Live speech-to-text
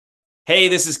Hey,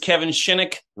 this is Kevin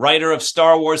Shinnick, writer of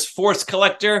Star Wars Force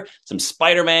Collector, some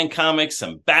Spider-Man comics,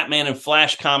 some Batman and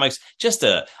Flash comics, just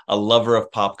a lover of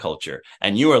pop culture.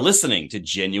 And you are listening to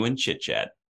Genuine Chit Chat.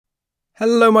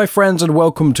 Hello, my friends, and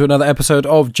welcome to another episode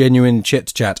of Genuine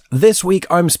Chit Chat. This week,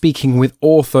 I'm speaking with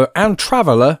author and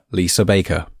traveller Lisa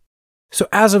Baker. So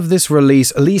as of this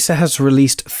release, Lisa has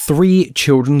released 3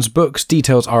 children's books.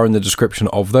 Details are in the description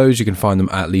of those. You can find them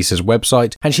at Lisa's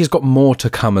website, and she's got more to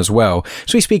come as well.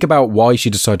 So we speak about why she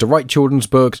decided to write children's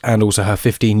books and also her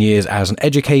 15 years as an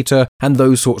educator and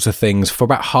those sorts of things for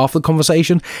about half the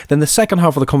conversation. Then the second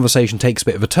half of the conversation takes a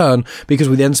bit of a turn because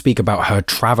we then speak about her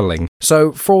travelling.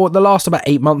 So for the last about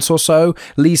 8 months or so,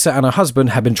 Lisa and her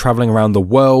husband have been travelling around the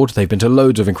world. They've been to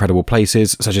loads of incredible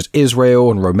places such as Israel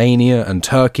and Romania and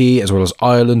Turkey, as well as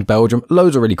Ireland, Belgium,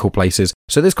 loads of really cool places.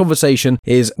 So this conversation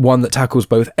is one that tackles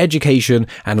both education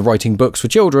and writing books for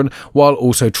children, while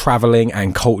also travelling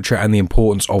and culture and the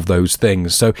importance of those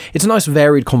things. So it's a nice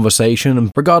varied conversation,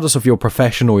 and regardless of your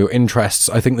profession or your interests,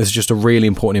 I think this is just a really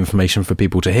important information for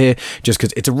people to hear, just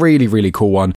because it's a really, really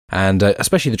cool one. And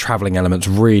especially the travelling elements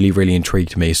really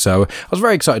intrigued me. So I was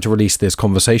very excited to release this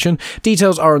conversation.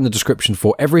 Details are in the description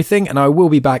for everything, and I will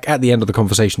be back at the end of the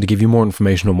conversation to give you more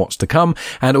information on what's to come.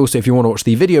 And also, if you want to watch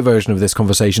the video version of this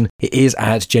conversation, it is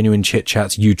at Genuine Chit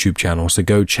Chat's YouTube channel, so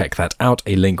go check that out.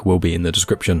 A link will be in the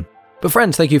description. But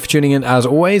friends, thank you for tuning in as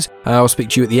always. I'll speak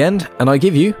to you at the end, and I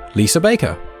give you Lisa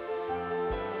Baker.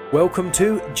 Welcome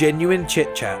to Genuine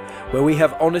Chit Chat, where we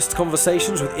have honest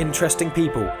conversations with interesting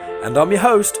people. And I'm your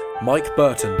host, Mike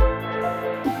Burton.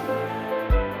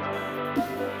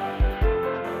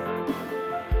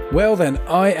 Well then,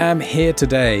 I am here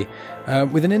today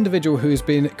with an individual who's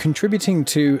been contributing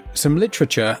to some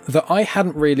literature that I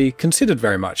hadn't really considered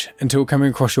very much until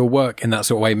coming across your work in that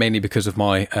sort of way, mainly because of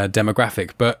my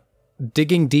demographic. But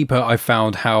digging deeper, I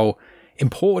found how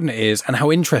important it is and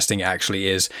how interesting it actually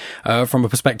is from a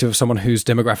perspective of someone whose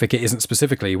demographic it isn't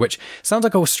specifically, which sounds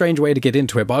like a strange way to get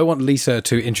into it, but I want Lisa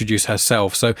to introduce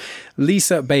herself. So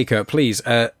Lisa Baker, please,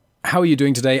 how are you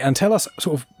doing today? And tell us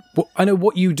sort of, I know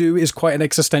what you do is quite an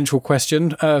existential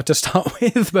question to start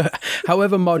with, but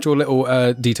however much or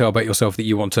little detail about yourself that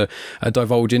you want to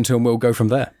divulge into, and we'll go from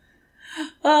there.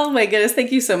 Oh my goodness.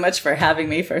 Thank you so much for having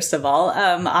me, first of all.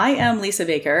 I am Lisa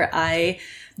Baker. I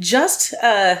just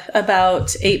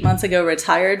about 8 months ago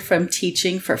retired from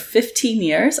teaching for 15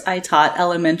 years. I taught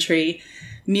elementary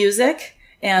music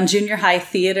and junior high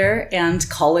theater and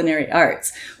culinary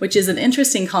arts, which is an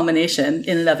interesting combination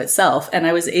in and of itself. And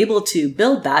I was able to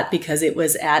build that because it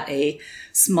was at a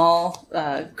small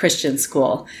Christian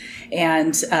school.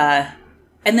 And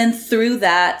then through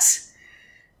that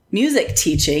music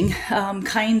teaching,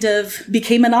 kind of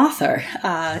became an author.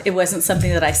 It wasn't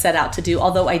something that I set out to do,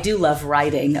 although I do love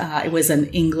writing. It was an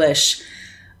English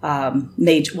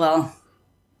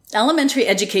elementary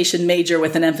education major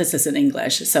with an emphasis in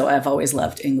English. So I've always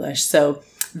loved English. So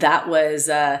that was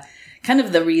kind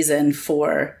of the reason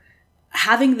for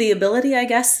having the ability, I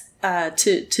guess,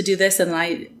 to do this. And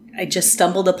I just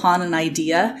stumbled upon an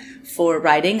idea for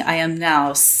writing. I am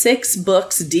now 6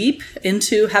 books deep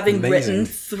into having written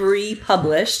 3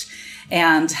 published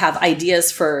and have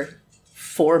ideas for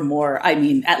 4 more. I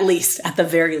mean, at the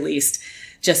very least.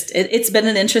 Just, it's been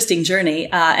an interesting journey.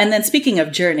 And then speaking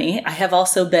of journey, I have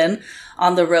also been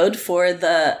on the road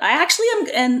I actually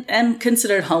am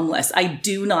considered homeless. I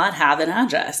do not have an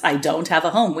address. I don't have a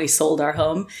home. We sold our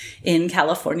home in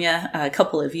California a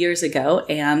couple of years ago,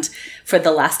 and for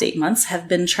the last 8 months have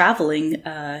been traveling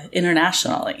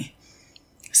internationally.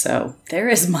 So there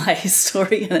is my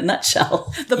story in a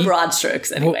nutshell, the broad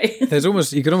strokes anyway. Well,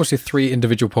 you could almost do 3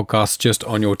 individual podcasts just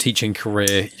on your teaching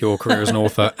career, your career as an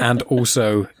author, and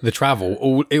also the travel,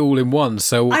 all in one.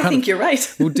 So I think you're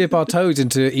right. We'll dip our toes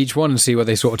into each one and see where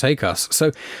they sort of take us.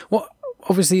 So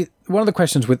obviously, one of the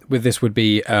questions with this would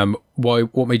be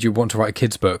what made you want to write a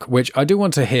kid's book, which I do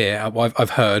want to hear. I've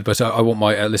heard, but I want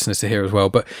my listeners to hear as well.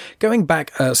 But going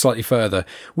back slightly further,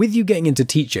 with you getting into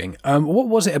teaching, what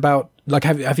was it about? Like,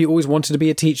 have you always wanted to be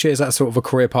a teacher? Is that sort of a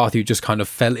career path you just kind of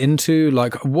fell into?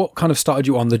 Like, what kind of started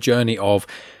you on the journey of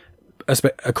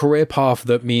a career path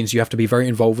that means you have to be very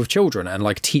involved with children and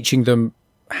like teaching them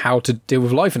how to deal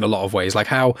with life in a lot of ways? Like,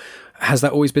 how has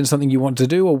that always been something you want to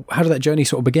do, or how did that journey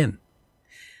sort of begin?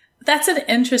 That's an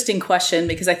interesting question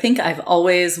because I think I've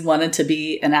always wanted to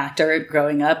be an actor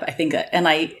growing up. I think, and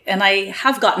I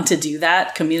have gotten to do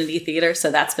that, community theater,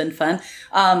 so that's been fun.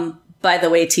 by the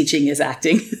way, teaching is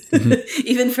acting.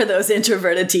 Even for those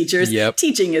introverted teachers,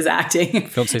 teaching is acting.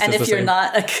 And if you're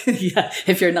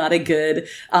not a good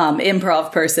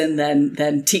improv person,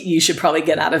 then you should probably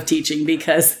get out of teaching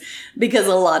because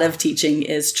a lot of teaching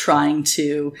is trying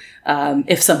to,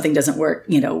 if something doesn't work,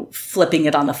 flipping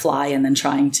it on the fly and then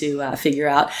trying to figure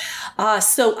out.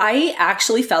 So I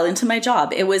actually fell into my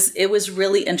job. It was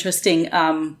really interesting.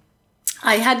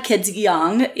 I had kids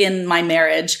young in my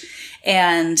marriage,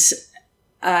 and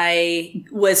I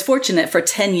was fortunate for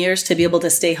 10 years to be able to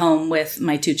stay home with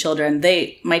my two children.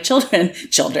 The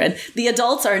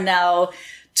adults are now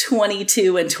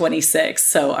 22 and 26.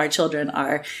 So our children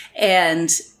are. And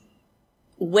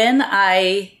when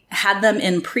I had them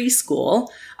in preschool,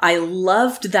 I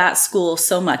loved that school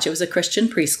so much. It was a Christian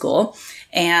preschool,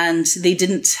 and they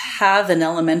didn't have an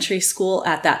elementary school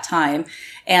at that time.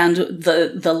 And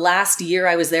the last year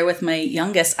I was there with my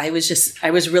youngest, I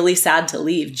was really sad to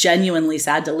leave, genuinely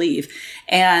sad to leave.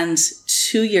 And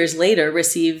 2 years later,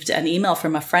 received an email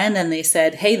from a friend, and they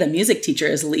said, "Hey, the music teacher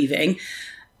is leaving.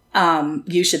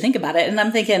 You should think about it." And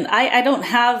I'm thinking, I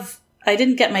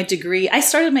didn't get my degree. I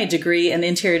started my degree in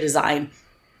interior design,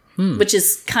 which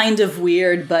is kind of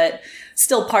weird, but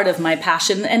still part of my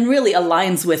passion and really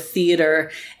aligns with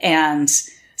theater and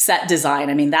set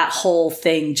design. I mean, that whole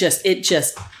thing just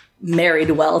married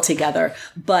well together.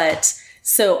 But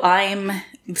so I'm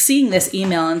seeing this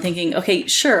email and thinking, okay,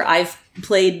 sure, I've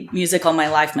played music all my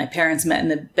life. My parents met in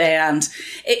the band.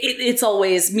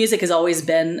 Music has always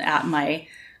been at my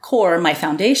core, my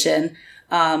foundation.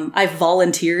 I've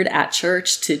volunteered at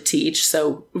church to teach.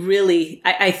 So really,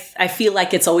 I feel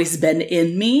like it's always been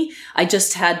in me. I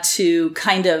just had to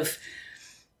kind of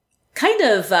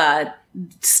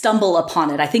stumble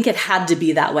upon it. I think it had to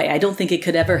be that way. I don't think it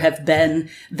could ever have been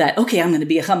that, okay, I'm going to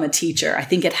become a teacher. I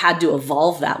think it had to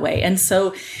evolve that way. And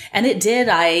it did.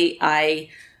 I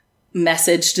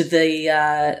messaged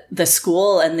the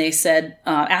school, and they said,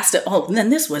 asked it. Oh, and then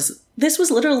this was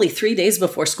literally 3 days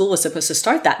before school was supposed to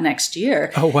start that next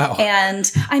year. Oh, wow. And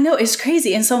I know it's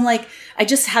crazy. And so I'm like, I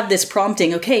just had this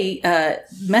prompting, okay,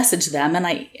 message them. And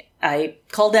I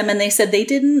called them, and they said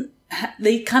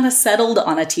they kind of settled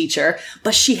on a teacher,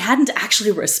 but she hadn't actually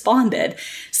responded.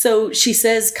 So she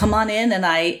says, "Come on in." And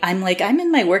I'm like, I'm in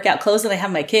my workout clothes and I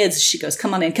have my kids. She goes,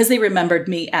 "Come on in." Cause they remembered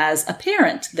me as a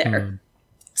parent there.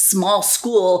 Small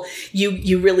school,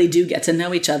 you really do get to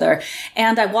know each other.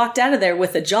 And I walked out of there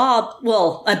with a job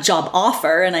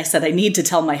offer. And I said, I need to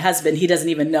tell my husband. He doesn't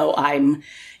even know I'm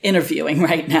interviewing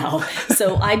right now.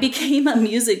 So I became a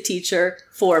music teacher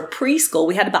for preschool.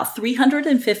 We had about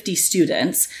 350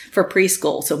 students for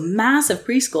preschool. So massive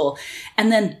preschool.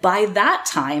 And then by that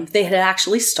time, they had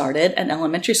actually started an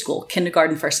elementary school,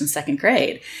 kindergarten, first and second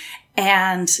grade.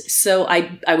 And so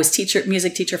I was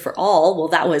music teacher for all. Well,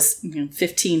 that was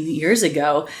 15 years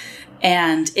ago.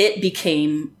 And it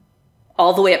became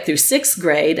all the way up through sixth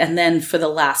grade. And then for the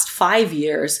last 5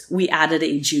 years, we added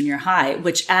a junior high,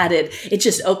 it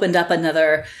just opened up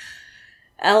another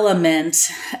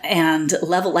element and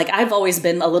level. Like, I've always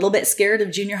been a little bit scared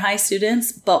of junior high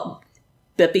students, but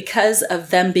because of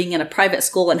them being in a private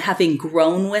school and having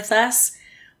grown with us,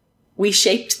 we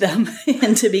shaped them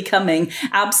into becoming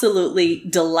absolutely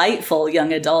delightful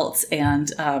young adults.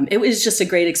 And it was just a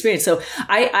great experience. So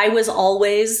I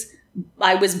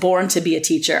was born to be a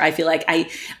teacher. I feel like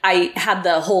I had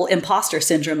the whole imposter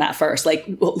syndrome at first, like,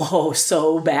 oh,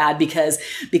 so bad because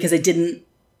I didn't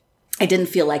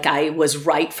feel like I was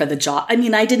right for the job. I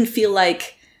mean, I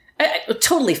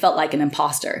totally felt like an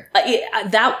imposter.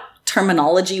 That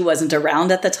terminology wasn't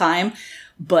around at the time,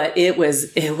 but it was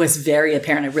very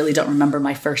apparent. I really don't remember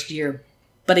my first year,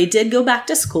 but I did go back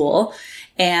to school,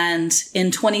 and in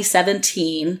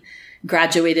 2017,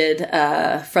 graduated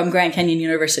from Grand Canyon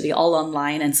University all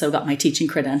online, and so got my teaching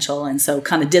credential, and so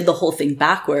kind of did the whole thing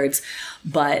backwards.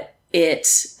 But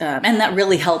and that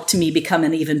really helped me become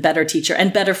an even better teacher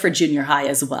and better for junior high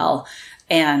as well.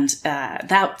 And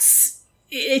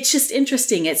it's just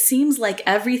interesting. It seems like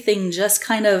everything just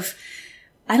kind of,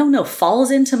 I don't know,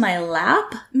 falls into my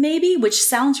lap maybe, which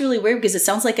sounds really weird because it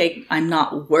sounds like I'm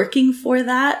not working for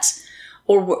that,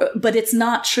 but it's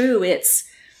not true.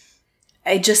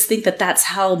 I just think that that's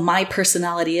how my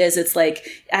personality is. It's like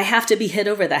I have to be hit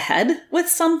over the head with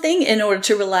something in order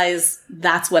to realize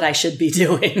that's what I should be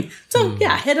doing. So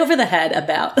yeah, hit over the head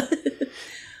about.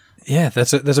 Yeah,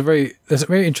 that's a very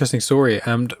interesting story.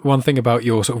 And one thing about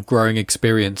your sort of growing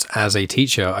experience as a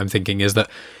teacher, I'm thinking, is that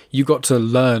you got to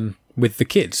learn with the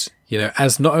kids. you know,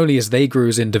 as not only as they grew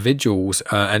as individuals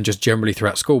and just generally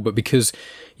throughout school, but because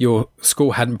your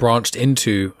school hadn't branched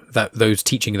into those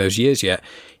teaching those years yet,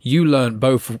 you learned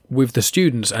both with the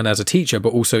students and as a teacher,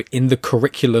 but also in the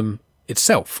curriculum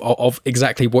itself of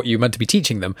exactly what you meant to be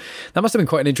teaching them. That must have been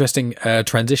quite an interesting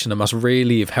transition. That must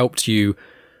really have helped you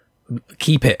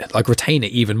keep it, like retain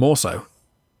it even more so.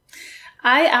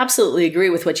 I absolutely agree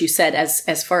with what you said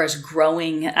as far as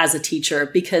growing as a teacher,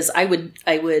 because I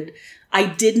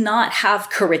did not have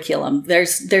curriculum.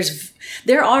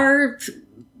 There are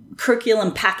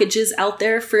curriculum packages out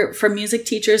there for music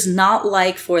teachers, not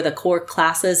like for the core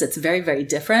classes. It's very, very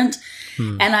different.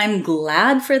 And I'm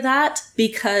glad for that,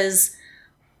 because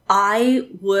I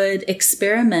would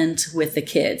experiment with the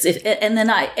kids.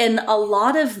 And a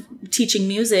lot of teaching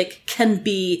music can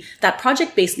be that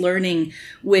project-based learning,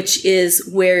 which is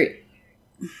where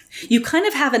you kind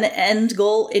of have an end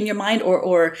goal in your mind,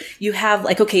 or you have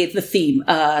like, okay, the theme,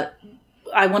 I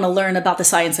want to learn about the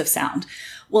science of sound.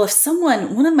 Well, if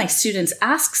one of my students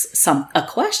asks a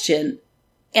question,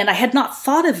 and I had not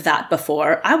thought of that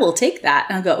before, I will take that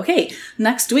and I'll go, okay,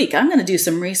 next week I'm going to do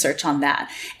some research on that,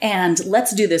 and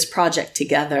let's do this project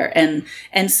together. And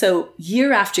so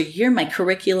year after year, my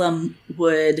curriculum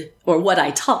or what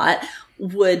I taught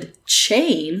would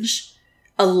change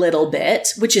a little bit,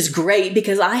 which is great,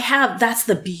 because that's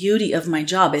the beauty of my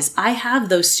job, is I have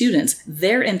those students,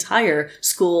 their entire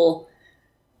school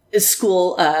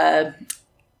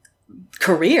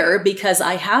career, because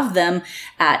I have them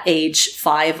at age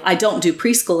 5. I don't do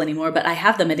preschool anymore, but I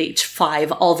have them at age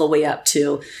 5 all the way up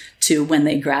to when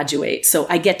they graduate. So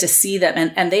I get to see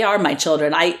them, and they are my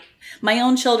children. My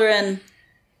own children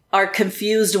are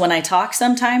confused when I talk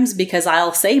sometimes, because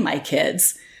I'll say my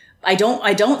kids. I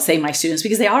don't say my students,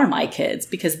 because they are my kids,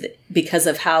 because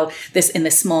of how in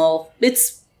this small,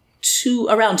 it's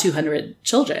around 200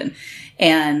 children.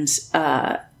 And,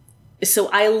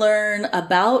 so I learn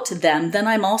about them. Then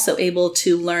I'm also able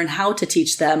to learn how to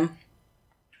teach them,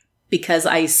 because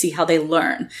I see how they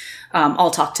learn.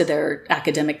 I'll talk to their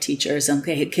academic teachers and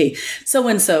okay,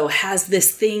 so-and-so has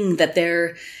this thing that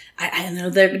they're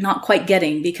not quite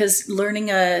getting, because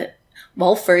learning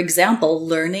for example,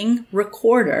 learning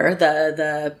recorder,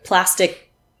 the plastic.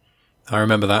 I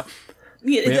remember that.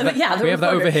 We have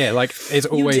that over here. Like, it's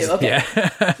always, you do, okay.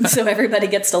 Yeah. So everybody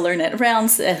gets to learn it around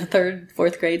 3rd,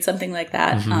 4th grade, something like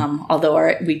that.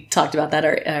 Although we talked about that,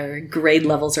 our grade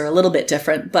levels are a little bit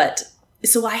different. But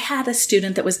so I had a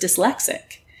student that was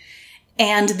dyslexic.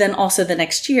 And then also the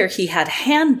next year he had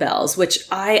handbells, which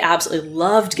I absolutely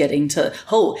loved getting to.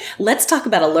 Oh, let's talk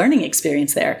about a learning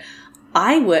experience there.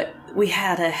 We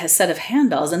had a set of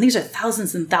handbells, and these are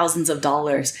thousands and thousands of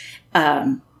dollars.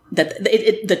 That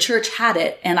the church had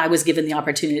it, and I was given the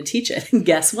opportunity to teach it. And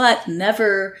guess what?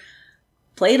 Never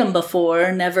played them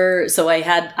before. Never. So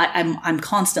I'm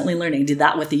constantly learning. Did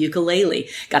that with the ukulele.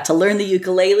 Got to learn the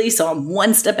ukulele. So I'm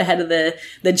one step ahead of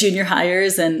the junior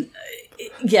hires. And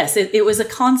yes, it was a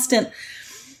constant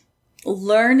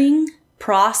learning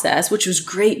process, which was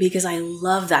great, because I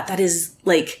love that. That is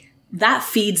like, that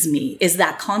feeds me, is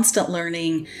that constant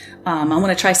learning. I want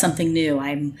to try something new.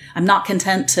 I'm not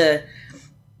content to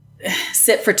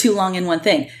sit for too long in one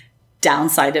thing.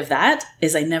 Downside of that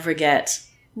is I never get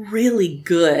really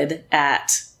good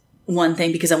at one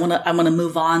thing, because I want to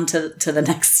move on to the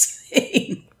next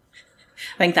thing.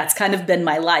 I think that's kind of been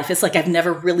my life. It's like I've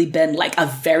never really been like a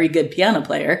very good piano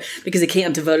player, because I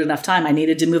can't devote enough time. I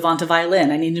needed to move on to violin.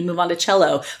 I needed to move on to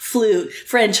cello, flute,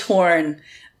 French horn,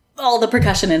 all the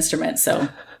percussion instruments. So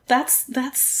that's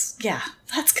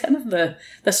kind of the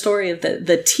story of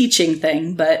the teaching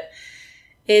thing. But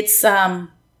it's, I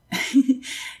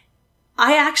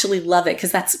actually love it,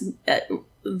 because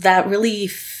that really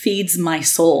feeds my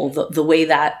soul, the way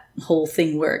that whole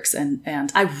thing works. And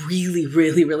I really,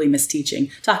 really, really miss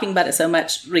teaching. Talking about it so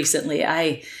much recently,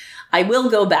 I will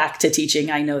go back to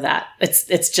teaching. I know that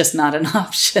it's just not an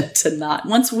option to not.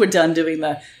 Once we're done doing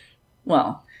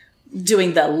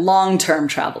the long-term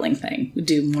traveling thing, we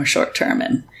do more short-term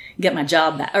and get my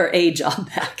job back, or a job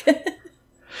back.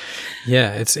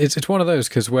 Yeah, it's one of those,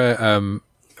 because where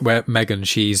Megan,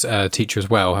 she's a teacher as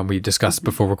well, and we discussed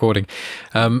before recording.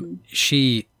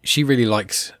 She really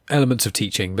likes elements of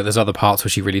teaching, but there's other parts where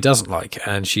she really doesn't like,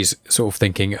 and she's sort of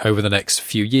thinking over the next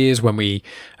few years, when we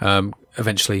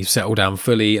eventually settle down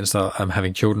fully and start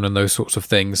having children and those sorts of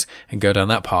things, and go down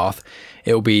that path,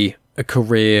 it'll be a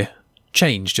career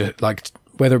change, just like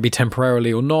whether it be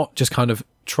temporarily or not, just kind of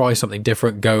try something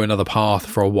different, go another path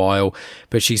for a while.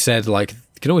 But she said, like,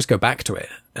 can always go back to it.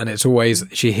 And it's always,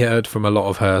 she heard from a lot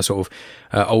of her sort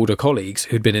of older colleagues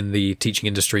who'd been in the teaching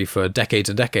industry for decades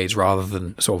and decades rather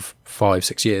than sort of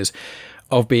 5-6 years,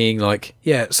 of being like,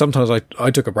 yeah, sometimes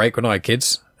I took a break when I had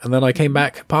kids and then I came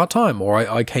back part-time, or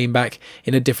I came back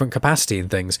in a different capacity and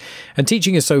things. And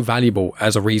teaching is so valuable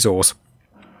as a resource.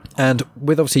 And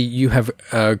with, obviously, you have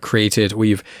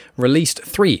we've released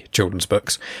 3 children's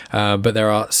books, but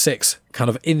there are 6 kind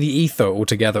of in the ether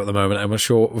altogether at the moment, and we're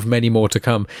sure of many more to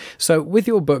come. So with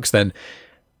your books then,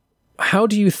 how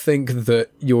do you think that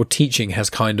your teaching has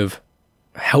kind of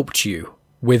helped you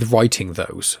with writing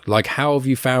those? Like, how have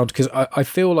you found, because I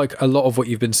feel like a lot of what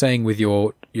you've been saying with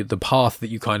the path that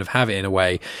you kind of have it in a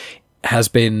way has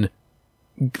been,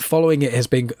 following it has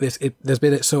been, there's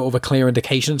been sort of a clear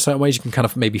indication in certain ways. You can kind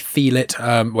of maybe feel it,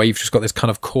 where you've just got this kind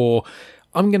of core,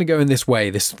 I'm going to go in this way,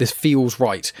 this feels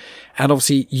right. And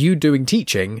obviously you doing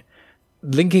teaching,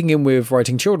 linking in with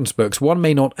writing children's books, one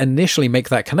may not initially make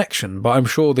that connection, but I'm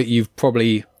sure that you've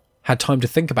probably had time to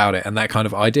think about it and that kind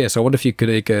of idea. So I wonder if you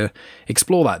could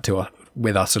explore that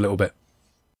with us a little bit.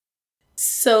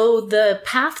 So the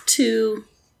path to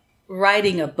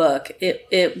writing a book,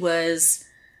 it was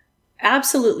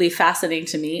absolutely fascinating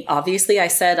to me. Obviously, I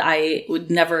said I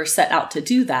would never set out to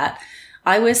do that.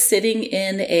 I was sitting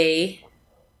in a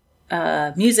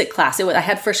music class. I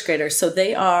had first graders, so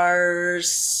they are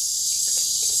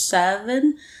 6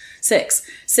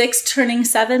 turning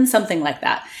 7, something like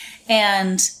that.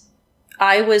 And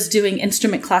I was doing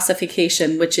instrument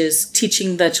classification, which is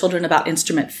teaching the children about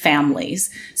instrument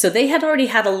families. So they had already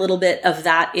had a little bit of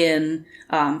that in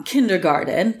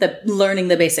kindergarten, learning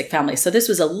the basic family. So this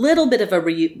was a little bit of a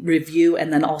review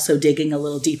and then also digging a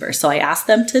little deeper. So I asked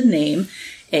them to name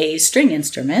a string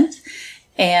instrument.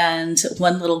 And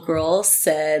one little girl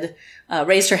said,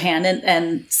 raised her hand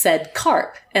and said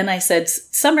carp. And I said,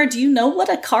 Summer, do you know what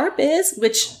a carp is?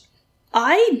 Which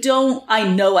I know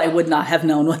I would not have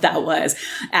known what that was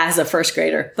as a first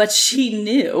grader, but she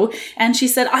knew. And she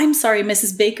said, I'm sorry,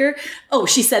 Mrs. Baker. Oh,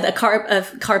 she said a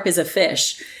carp is a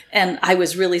fish. And I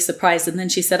was really surprised. And then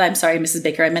she said, I'm sorry, Mrs.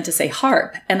 Baker, I meant to say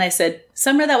harp. And I said,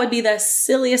 Summer, that would be the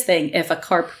silliest thing if a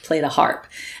carp played a harp.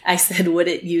 I said, would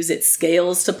it use its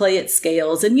scales to play its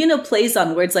scales? And, plays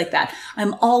on words like that.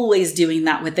 I'm always doing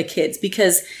that with the kids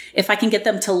because if I can get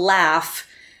them to laugh,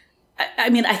 I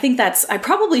mean, I think I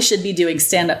probably should be doing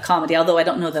stand-up comedy, although I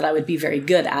don't know that I would be very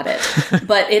good at it.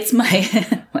 But it's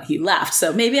well, he laughed,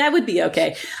 so maybe I would be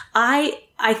okay. I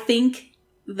think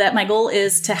that my goal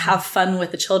is to have fun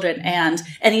with the children, and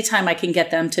anytime I can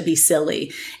get them to be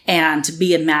silly and to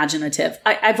be imaginative.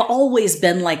 I've always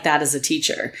been like that as a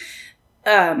teacher.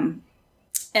 And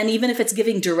even if it's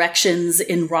giving directions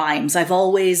in rhymes, I've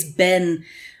always been...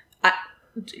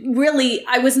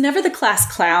 I was never the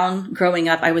class clown growing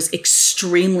up. I was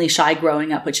extremely shy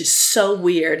growing up, which is so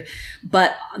weird.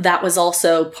 But that was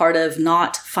also part of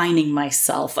not finding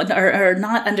myself or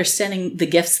not understanding the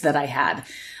gifts that I had,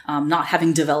 not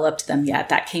having developed them yet.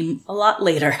 That came a lot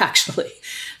later, actually.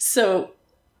 So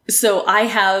I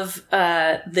have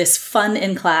this fun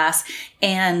in class,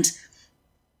 and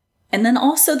then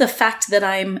also the fact that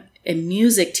I'm a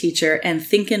music teacher and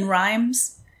think in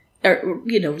rhymes. Or,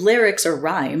 lyrics or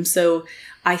rhymes. So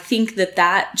I think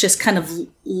that just kind of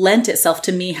lent itself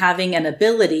to me having an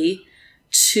ability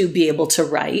to be able to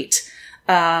write,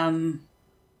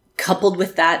 coupled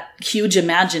with that huge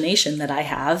imagination that I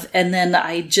have. And then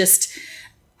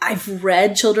I've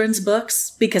read children's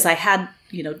books because I had,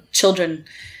 children.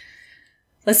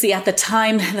 Let's see, at the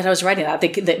time that I was writing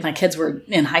that, my kids were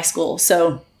in high school.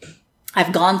 So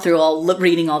I've gone through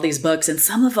reading all these books, and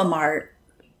some of them are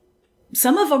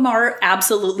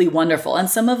absolutely wonderful, and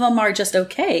some of them are just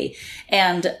okay.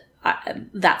 And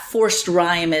that forced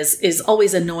rhyme is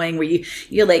always annoying, where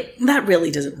you're like, that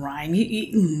really doesn't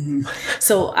rhyme.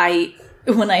 So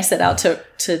when I set out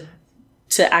to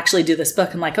actually do this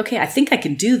book, I'm like, okay, I think I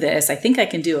can do this. I think I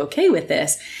can do okay with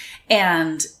this.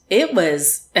 And it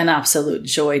was an absolute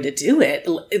joy to do it.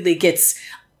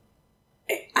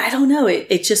 I don't know.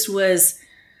 It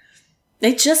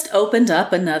just opened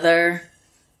up another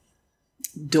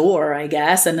door, I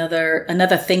guess, another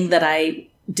thing that I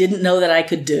didn't know that I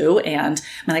could do. And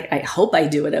I'm like, I hope I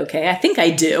do it okay. I think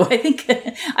I do. I think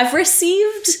I've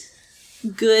received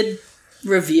good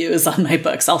reviews on my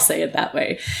books. I'll say it that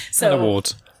way. So, and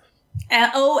awards.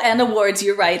 And awards.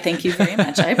 You're right. Thank you very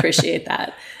much. I appreciate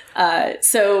that.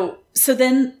 So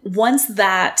then once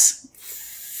that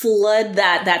flood,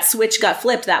 that switch got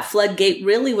flipped, that floodgate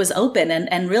really was open,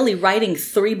 and really writing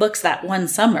 3 books that one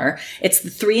summer. It's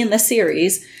the 3 in the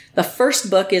series. The first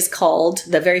book is called,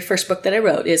 the very first book that I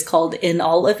wrote is called In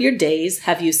All of Your Days,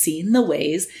 Have You Seen the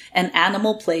Ways An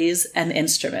Animal Plays an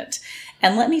Instrument?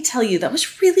 And let me tell you, that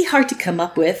was really hard to come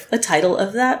up with the title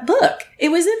of that book. It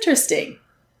was interesting.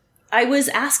 I was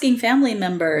asking family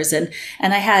members, and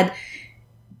I had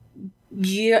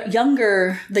the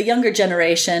younger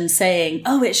generation saying,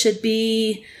 oh, it should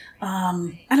be,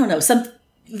 I don't know,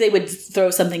 they would throw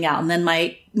something out. And then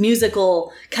my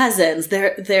musical cousins,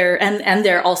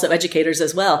 they're also educators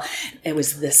as well. It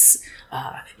was this,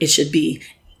 it should be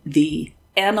the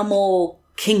Animal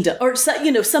Kingdom or,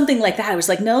 something like that. I was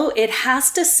like, no, it has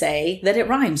to say that it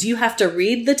rhymes. You have to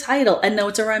read the title and know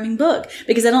it's a rhyming book,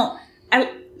 because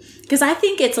because I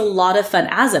think it's a lot of fun.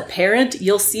 As a parent,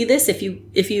 you'll see this if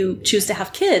you choose to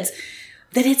have kids,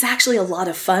 that it's actually a lot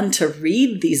of fun to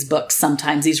read these books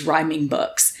sometimes, these rhyming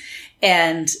books.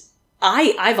 And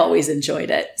I've always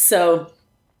enjoyed it. So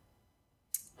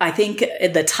I think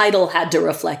the title had to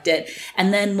reflect it.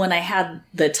 And then when I had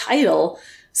the title,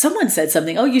 someone said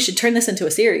something, oh, you should turn this into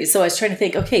a series. So I was trying to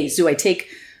think, okay, do I take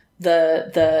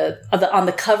on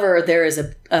the cover, there is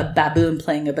a baboon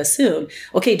playing a bassoon.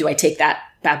 Okay, do I take that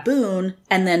baboon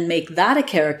and then make that a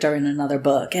character in another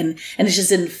book? And it just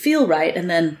didn't feel right. And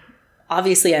then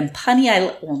obviously I'm punny.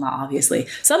 Not obviously.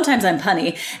 Sometimes I'm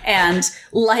punny and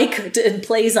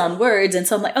plays on words. And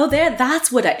so I'm like, oh,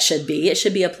 that's what it should be. It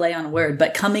should be a play on a word.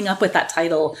 But coming up with that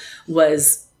title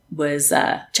was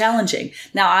challenging.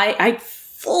 Now I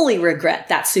fully regret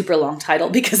that super long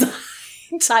title, because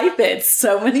type it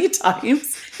so many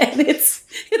times and it's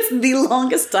the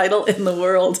longest title in the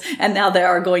world, and now there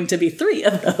are going to be 3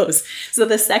 of those. So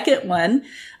the second one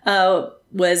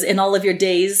was In All of Your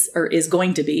Days, or is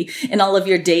going to be In All of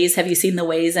Your Days, Have You Seen the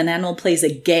Ways An Animal Plays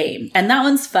a Game? And that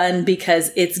one's fun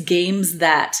because it's games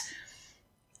that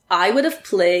I would have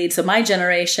played, so my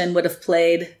generation would have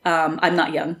played. I'm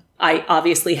not young, I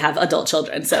obviously have adult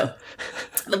children, so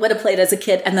I would have played as a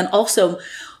kid. And then also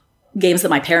games that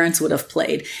my parents would have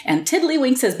played. And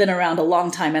Tiddlywinks has been around a long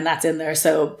time, and that's in there.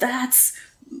 So that's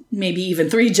maybe even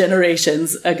 3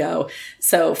 generations ago.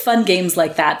 So fun games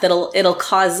like that, it'll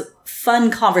cause fun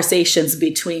conversations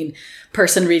between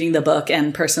person reading the book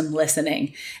and person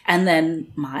listening. And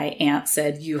then my aunt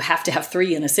said, you have to have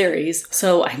 3 in a series.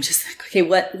 So I'm just like, okay,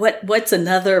 what's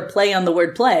another play on the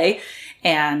word play?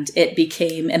 And it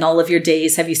became In All of Your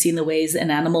Days, Have You Seen the Ways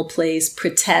An Animal Plays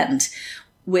Pretend?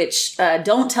 Which,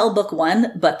 don't tell book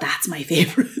 1, but that's my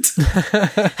favorite.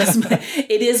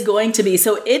 It is going to be.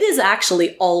 So it is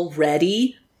actually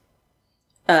already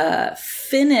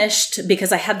finished,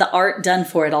 because I had the art done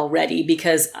for it already,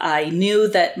 because I knew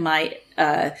that my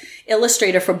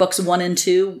illustrator for books 1 and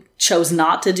 2 chose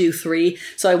not to do 3.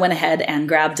 So I went ahead and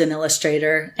grabbed an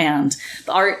illustrator, and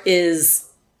the art is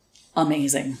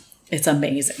amazing. It's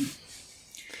amazing.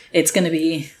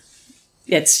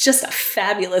 It's just a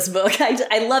fabulous book.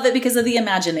 I love it because of the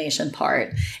imagination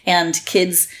part. And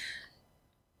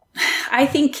I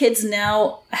think kids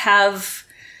now have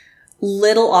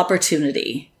little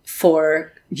opportunity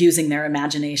for using their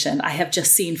imagination. I have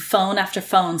just seen phone after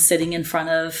phone sitting in front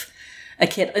of a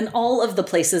kid in all of the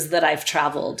places that I've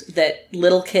traveled, that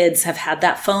little kids have had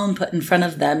that phone put in front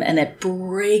of them, and it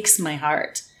breaks my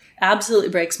heart. Absolutely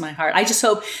breaks my heart. I just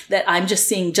hope that I'm just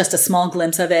seeing just a small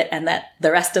glimpse of it, and that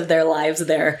the rest of their lives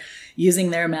they're using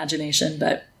their imagination.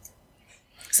 But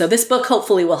so this book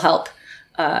hopefully will help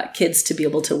kids to be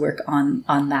able to work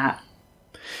on that.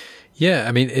 Yeah,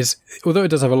 I mean, although it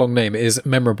does have a long name, it is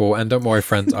memorable. And don't worry,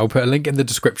 friends, I'll put a link in the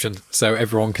description so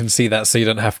everyone can see that, so you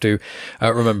don't have to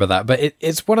remember that. But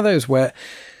it's one of those where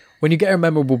when you get a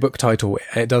memorable book title,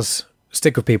 it does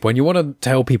stick with people, and you want to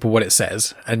tell people what it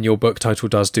says, and your book title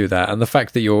does do that. And the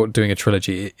fact that you're doing a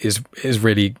trilogy is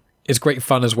really, it's great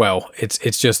fun as well. It's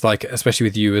just like, especially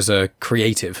with you as a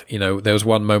creative, there was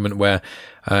one moment where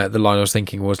the line I was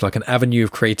thinking was like an avenue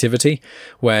of creativity,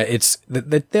 where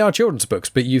they are children's books,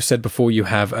 but you've said before you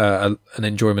have an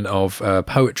enjoyment of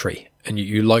poetry, and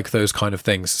you like those kind of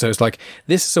things. So it's like,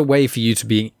 this is a way for you to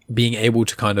being able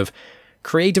to kind of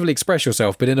creatively express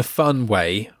yourself, but in a fun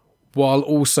way, while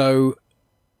also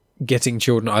getting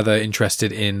children either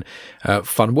interested in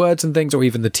fun words and things, or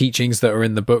even the teachings that are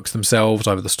in the books themselves,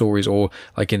 either the stories or,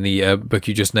 like in the book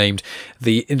you just named,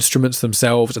 the instruments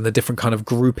themselves and the different kind of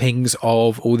groupings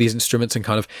of all these instruments, and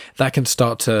kind of that can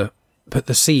start to put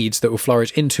the seeds that will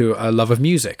flourish into a love of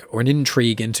music, or an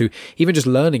intrigue into even just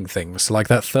learning things. Like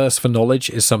that thirst for knowledge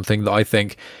is something that I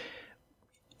think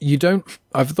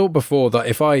I've thought before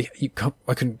that I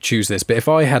couldn't choose this, but if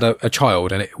I had a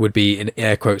child and it would be in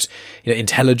air quotes,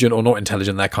 intelligent or not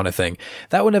intelligent, that kind of thing,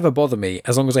 that would never bother me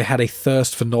as long as they had a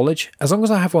thirst for knowledge. As long as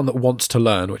I have one that wants to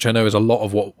learn, which I know is a lot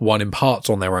of what one imparts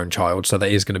on their own child. So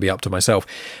that is going to be up to myself.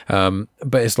 But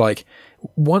it's like,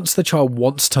 once the child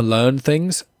wants to learn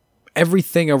things,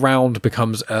 everything around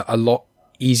becomes a lot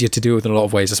easier to deal with in a lot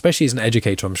of ways, especially as an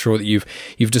educator. I'm sure that you've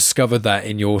discovered that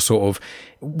in your sort of,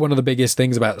 one of the biggest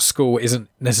things about school isn't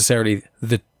necessarily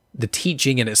the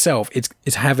teaching in itself,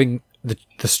 it's having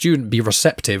the student be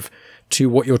receptive to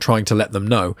what you're trying to let them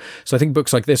know. So I think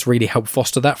books like this really help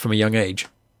foster that from a young age.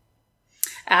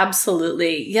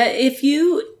 Absolutely. Yeah, if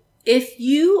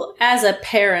you as a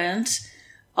parent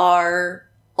are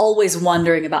always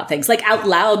wondering about things, like out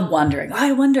loud wondering,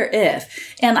 I wonder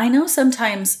if, and I know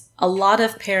sometimes a lot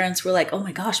of parents were like, oh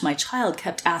my gosh, my child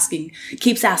keeps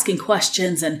asking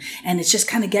questions and it's just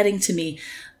kind of getting to me.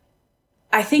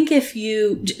 I think if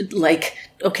you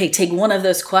take one of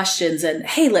those questions and,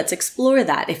 hey, let's explore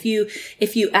that. If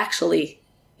you actually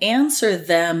answer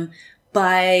them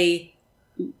by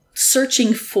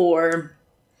searching for,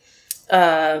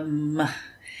 I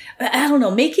don't know,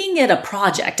 making it a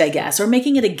project, I guess, or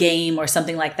making it a game or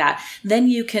something like that, then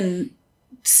you can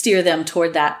steer them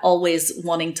toward that, always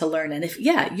wanting to learn. And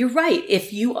you're right.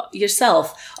 If you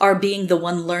yourself are being the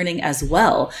one learning as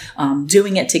well,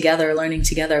 doing it together, learning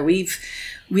together, we've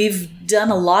done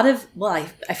a lot of, I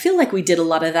feel like we did a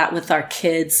lot of that with our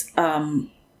kids,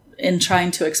 in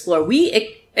trying to explore.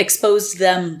 We exposed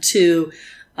them to,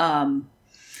 I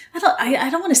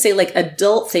don't want to say like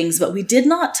adult things, but we did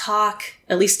not talk,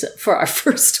 at least for our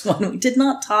first one, we did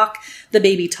not talk the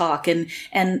baby talk.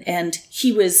 And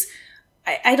he was,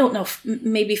 I don't know,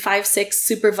 maybe 5, 6,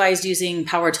 supervised using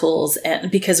power tools, and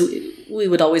because we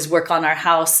would always work on our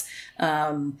house,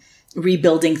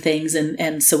 rebuilding things.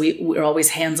 And so we were always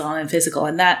hands-on and physical,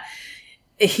 and that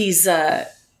he's,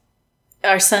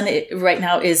 our son right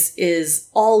now is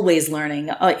always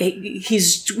learning.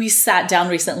 We sat down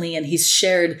recently and he's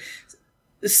shared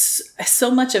so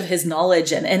much of his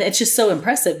knowledge, and it's just so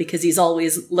impressive because he's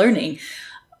always learning.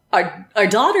 Our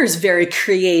daughter's very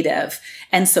creative,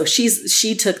 and so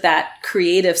she took that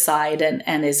creative side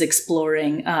and is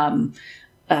exploring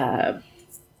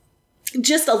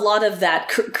just a lot of that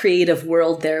creative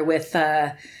world there with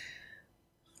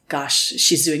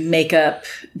she's doing makeup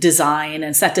design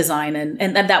and set design,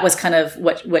 and that was kind of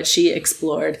what she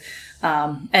explored.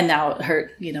 And now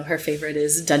her favorite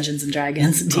is Dungeons and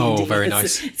Dragons. D&D. Oh, very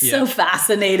nice. It's so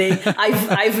fascinating.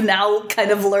 I've now kind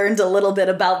of learned a little bit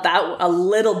about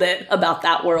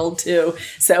that world too.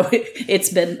 So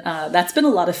it's been that's been a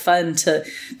lot of fun to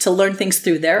learn things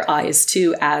through their eyes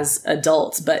too as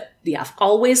adults. But yeah,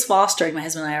 always fostering. My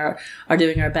husband and I are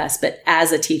doing our best, but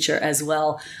as a teacher as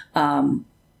well. And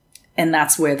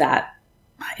that's where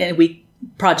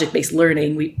project-based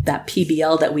learning, that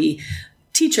PBL that we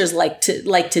teachers like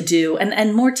to do,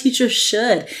 and more teachers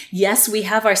should. Yes, we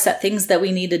have our set things that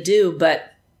we need to do,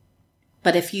 but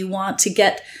if you want to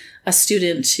get a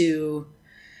student to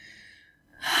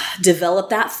develop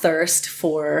that thirst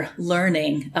for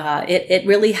learning, it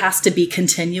really has to be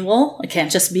continual. It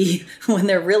can't just be when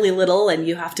they're really little and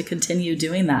you have to continue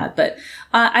doing that. But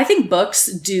I think books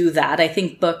do that. I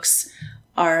think books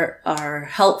are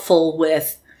helpful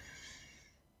with,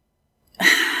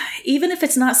 even if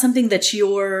it's not something that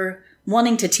you're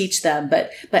wanting to teach them,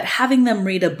 but having them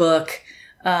read a book,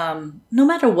 no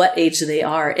matter what age they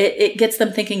are, it gets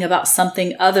them thinking about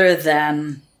something other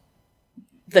than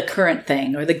the current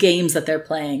thing or the games that they're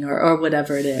playing or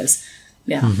whatever it is.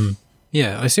 Yeah. Mm-hmm.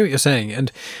 Yeah, I see what you're saying.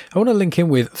 And I want to link in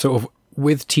with sort of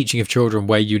with teaching of children,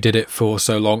 where you did it for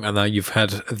so long and now you've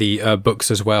had the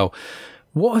books as well.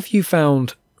 What have you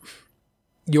found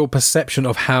your perception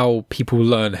of how people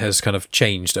learn has kind of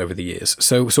changed over the years?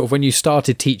 So sort of when you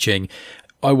started teaching,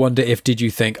 I wonder did you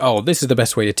think, oh, this is the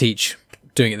best way to teach,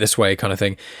 doing it this way kind of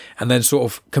thing? And then sort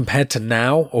of compared to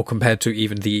now, or compared to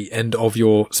even the end of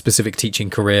your specific teaching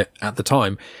career at the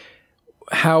time,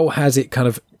 how has it kind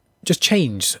of just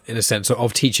changed in a sense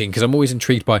of teaching? Because I'm always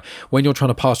intrigued by when you're trying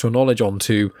to pass your knowledge on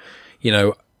to,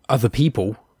 other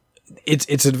people,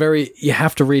 it's a very, you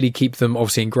have to really keep them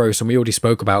obviously engrossed, and we already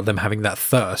spoke about them having that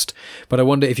thirst. But I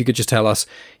wonder if you could just tell us,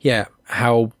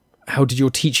 how did your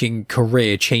teaching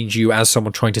career change you as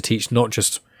someone trying to teach not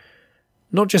just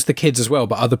the kids as well,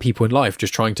 but other people in life,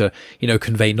 just trying to,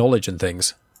 convey knowledge and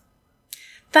things?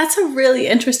 That's a really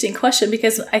interesting question,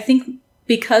 because I think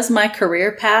because my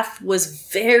career path was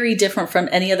very different from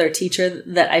any other teacher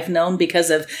that I've known because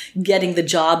of getting the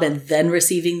job and then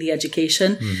receiving the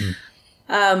education.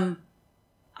 Mm-hmm.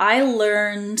 I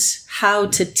learned how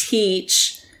to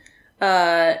teach.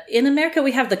 In America,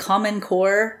 we have the Common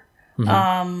Core.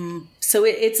 So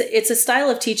it's a style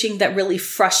of teaching that really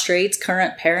frustrates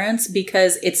current parents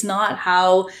because it's not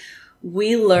how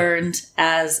we learned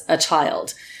as a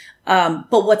child.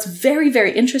 But what's very,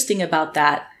 very interesting about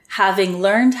that, having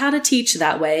learned how to teach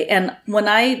that way, and when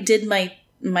I did my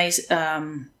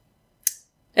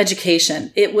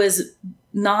education, it was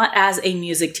not as a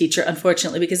music teacher,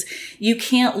 unfortunately, because you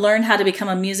can't learn how to become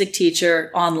a music teacher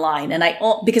online. And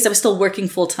because I was still working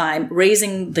full time,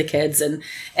 raising the kids and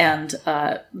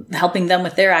helping them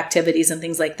with their activities and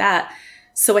things like that.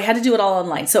 So I had to do it all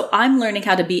online. So I'm learning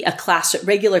how to be a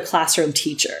regular classroom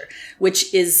teacher,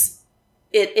 which is,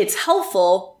 it's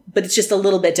helpful, but it's just a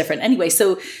little bit different anyway.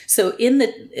 So in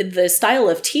the style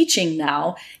of teaching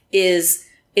now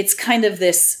it's kind of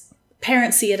this,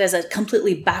 parents see it as a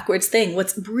completely backwards thing.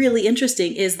 What's really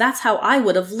interesting is that's how I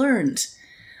would have learned.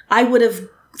 I would have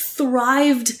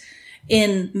thrived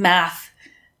in math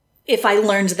if I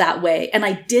learned that way. And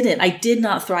I didn't. I did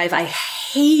not thrive. I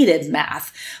hated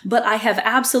math, but I have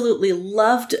absolutely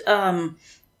loved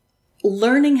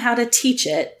learning how to teach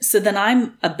it. So then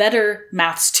I'm a better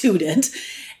math student.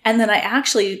 And then I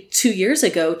actually 2 years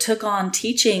ago took on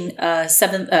teaching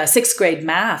sixth grade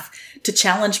math to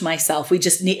challenge myself. We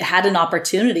just had an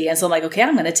opportunity. And so I'm like, okay,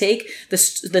 I'm going to take the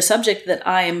subject that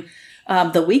I'm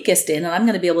the weakest in, and I'm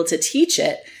going to be able to teach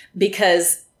it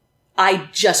because I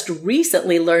just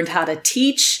recently learned how to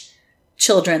teach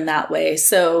children that way.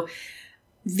 So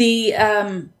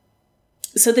the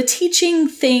teaching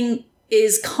thing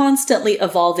is constantly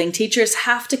evolving. Teachers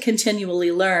have to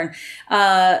continually learn.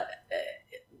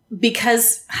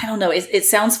 Because, I don't know, it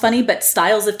sounds funny, but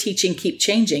styles of teaching keep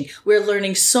changing. We're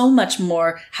learning so much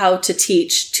more how to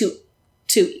teach to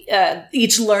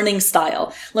each learning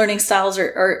style. Learning styles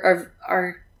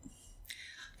are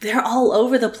they're all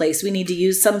over the place. We need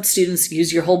to some students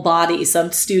use your whole body.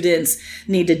 Some students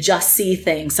need to just see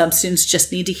things. Some students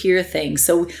just need to hear things.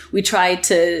 So we try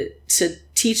to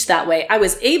teach that way. I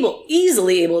was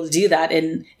easily able to do that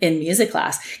in music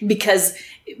class because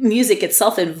music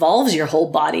itself involves your whole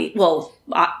body. Well,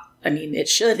 I mean, it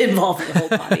should involve your whole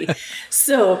body.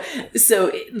 So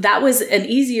that was an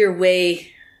easier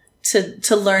way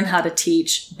to learn how to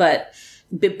teach. But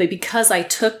because I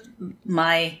took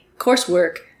my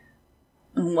coursework,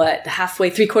 halfway,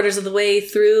 3/4 of the way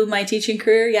through my teaching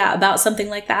career. Yeah, about something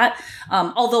like that.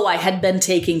 Although I had been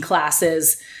taking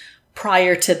classes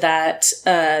prior to that,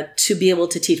 to be able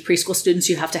to teach preschool students,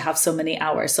 you have to have so many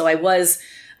hours. So I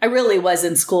really was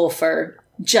in school for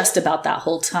just about that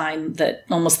whole time,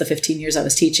 almost the 15 years I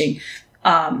was teaching.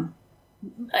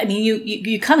 I mean,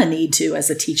 you kind of need to, as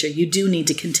a teacher, you do need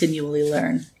to continually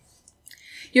learn.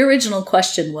 Your original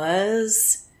question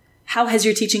was, how has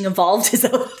your teaching evolved? Is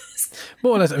that what it is?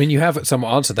 More or less. I mean, you have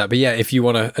somewhat answered that, but yeah, if you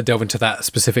want to delve into that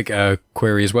specific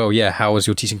query as well, yeah, how has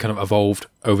your teaching kind of evolved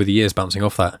over the years, bouncing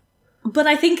off that? But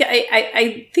I think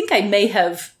I may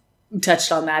have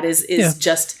touched on that. Is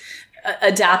just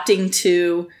adapting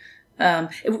to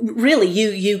really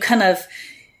you kind of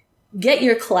get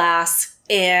your class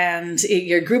and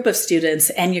your group of students,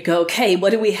 and you go, okay, what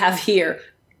do we have here?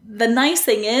 The nice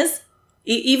thing is,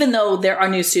 even though there are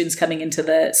new students coming into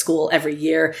the school every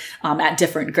year at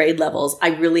different grade levels, I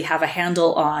really have a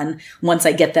handle on, once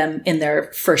I get them in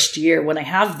their first year, when I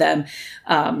have them,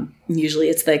 usually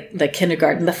it's the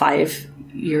kindergarten, the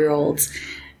 5-year-olds,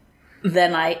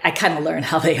 then I kind of learn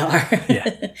how they are.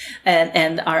 Yeah.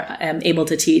 and am able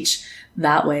to teach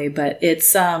that way. But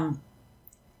it's,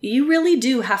 you really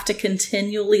do have to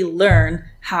continually learn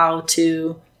how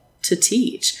to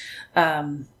teach.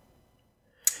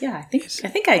 Yeah, I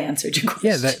think I answered your question.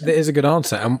 Yeah, that is a good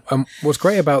answer. And what's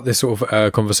great about this sort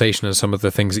of conversation and some of the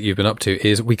things that you've been up to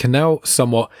is we can now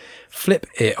somewhat flip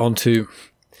it onto,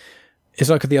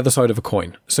 it's like the other side of a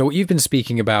coin. So what you've been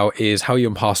speaking about is how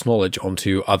you pass knowledge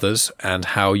onto others and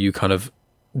how you kind of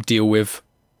deal with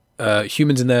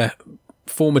humans in their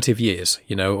formative years,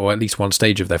 or at least one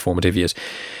stage of their formative years.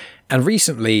 And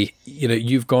recently,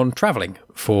 you've gone traveling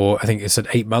for, I think it's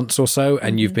 8 months or so,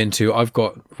 and you've been to, I've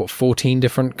got, 14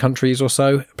 different countries or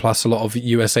so, plus a lot of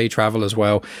USA travel as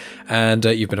well. And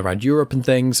you've been around Europe and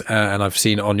things, and I've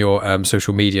seen on your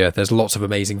social media, there's lots of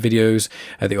amazing videos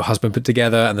that your husband put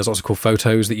together, and there's lots of cool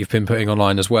photos that you've been putting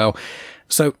online as well.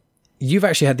 So you've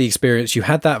actually had the experience, you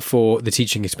had that for the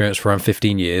teaching experience for around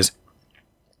 15 years,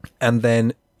 and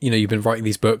then you've been writing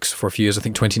these books for a few years. I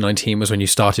think 2019 was when you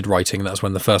started writing. That's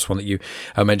when the first one that you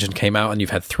mentioned came out, and you've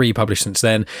had 3 published since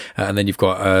then. And then you've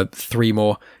got 3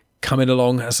 more coming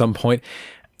along at some point.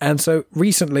 And so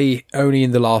recently, only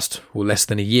in the last, less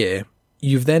than a year,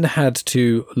 you've then had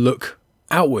to look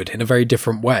outward in a very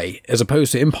different way. As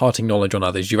opposed to imparting knowledge on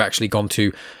others, you've actually gone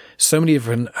to so many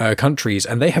different countries,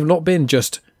 and they have not been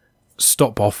just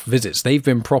stop-off visits. They've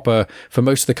been proper, for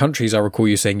most of the countries. I recall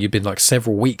you saying you've been like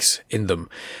several weeks in them.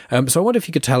 So I wonder if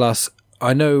you could tell us,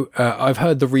 I know I've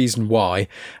heard the reason why,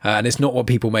 and it's not what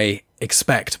people may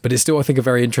expect, but it's still, I think, a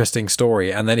very interesting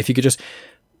story. And then if you could just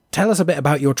tell us a bit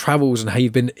about your travels and how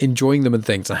you've been enjoying them and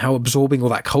things, and how absorbing all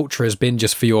that culture has been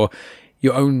just for your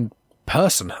own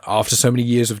person after so many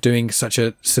years of doing such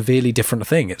a severely different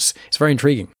thing. It's very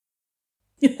intriguing.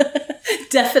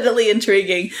 Definitely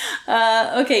intriguing.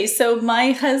 Okay, so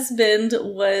my husband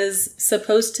was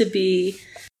supposed to be,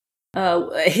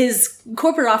 his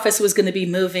corporate office was going to be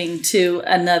moving to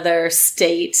another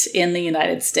state in the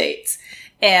United States.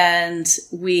 And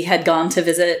we had gone to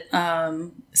visit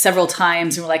several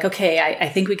times, and we're like, okay, I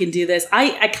think we can do this.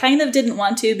 I kind of didn't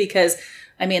want to because,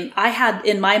 I mean, I had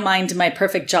in my mind my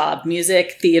perfect job: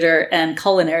 music, theater, and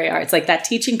culinary arts. Like that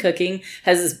teaching cooking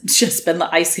has just been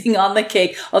the icing on the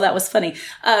cake. Oh, that was funny.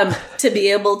 To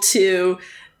be able to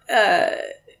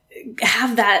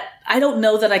have that, I don't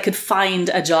know that I could find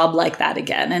a job like that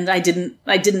again. And I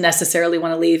didn't necessarily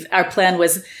want to leave. Our plan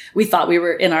was, we thought we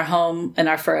were in our home, in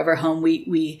our forever home.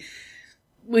 We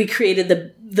created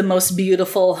the most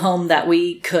beautiful home that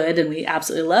we could, and we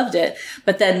absolutely loved it.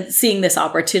 But then seeing this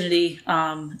opportunity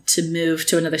to move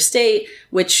to another state,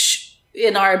 which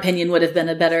in our opinion would have been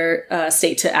a better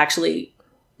state to actually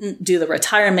do the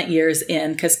retirement years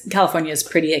in, because California is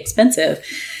pretty expensive.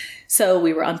 So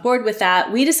we were on board with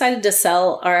that. We decided to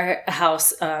sell our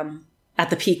house at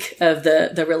the peak of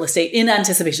the real estate in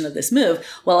anticipation of this move.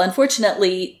 Well,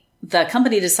 unfortunately, the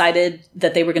company decided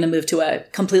that they were going to move to a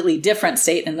completely different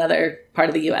state in another part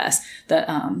of the U.S.,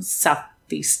 the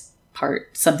southeast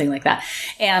part, something like that.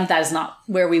 And that is not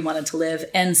where we wanted to live.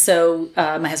 And so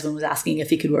my husband was asking if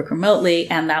he could work remotely,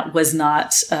 and that was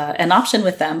not an option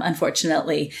with them,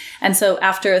 unfortunately. And so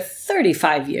after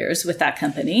 35 years with that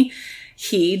company,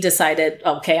 he decided,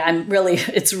 okay,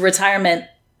 it's retirement.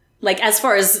 Like, as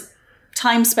far as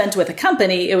time spent with a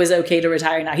company, it was okay to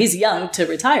retire now. He's young to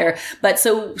retire. But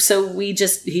so he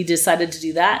decided to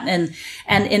do that. And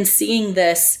in seeing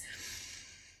this,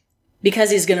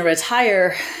 because he's going to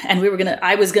retire, and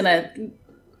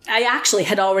I actually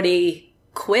had already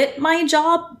quit my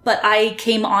job, but I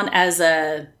came on as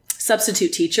a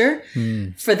substitute teacher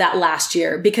for that last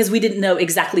year because we didn't know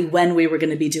exactly when we were going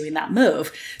to be doing that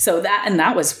move. So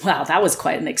that was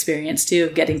quite an experience too,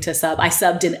 getting to sub. I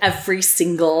subbed in every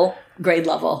single grade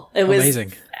level. It was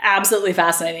amazing. Absolutely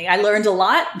fascinating. I learned a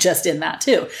lot just in that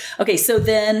too. Okay. So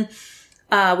then,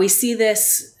 we see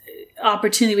this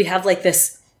opportunity. We have like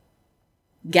this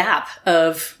gap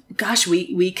of, gosh,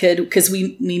 we could, because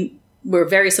we were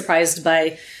very surprised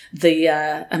by the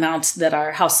amount that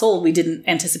our house sold. We didn't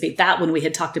anticipate that when we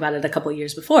had talked about it a couple of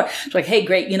years before. It's like, hey,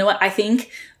 great. You know what? I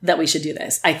think that we should do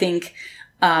this. I think,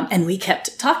 and we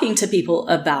kept talking to people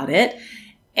about it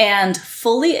and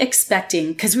fully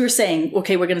expecting, because we were saying,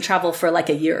 okay, we're going to travel for like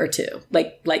a year or two,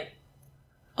 like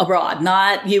abroad,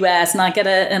 not US, not get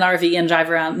an RV and drive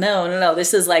around. No.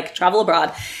 This is like travel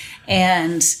abroad.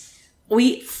 And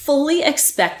we fully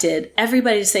expected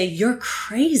everybody to say, you're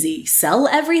crazy. Sell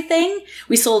everything.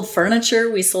 We sold furniture.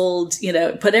 We sold,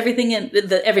 put everything in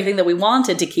everything that we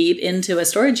wanted to keep into a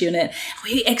storage unit.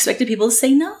 We expected people to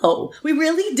say no. We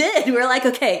really did. We were like,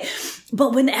 okay.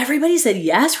 But when everybody said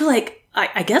yes, we're like,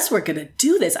 I guess we're going to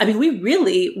do this. I mean, we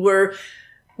really were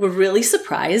really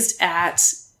surprised at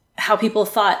how people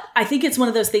thought. I think it's one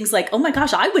of those things like, oh my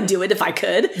gosh, I would do it if I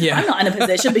could. Yeah. I'm not in a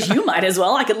position, but you might as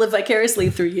well. I could live vicariously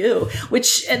through you,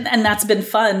 which, and that's been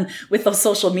fun with the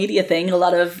social media thing. A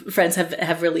lot of friends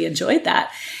have really enjoyed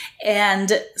that.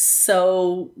 And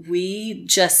so we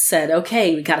just said,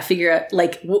 okay, we got to figure out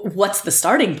like, what's the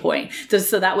starting point?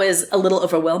 So that was a little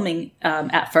overwhelming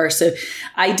at first. So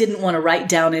I didn't want to write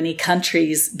down any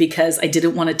countries because I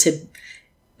didn't want it to,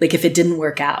 like, if it didn't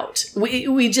work out,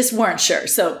 we just weren't sure.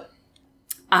 So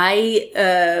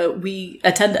we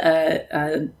attend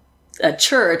a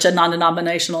church, a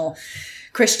non-denominational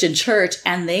Christian church,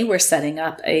 and they were setting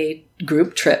up a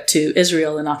group trip to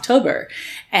Israel in October.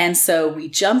 And so we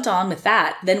jumped on with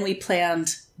that. Then we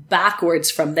planned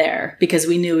backwards from there because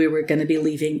we knew we were going to be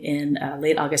leaving in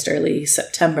late August, early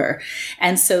September.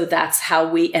 And so that's how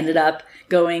we ended up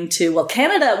going to,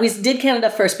 Canada. We did Canada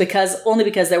first because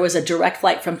there was a direct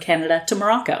flight from Canada to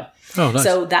Morocco. Oh,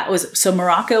 nice. So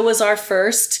Morocco was our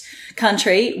first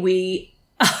country. We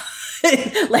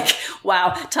like, wow,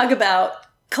 talk about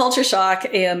culture shock.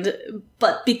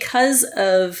 But because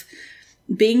of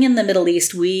being in the Middle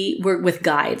East, we were with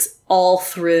guides all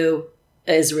through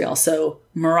Israel. So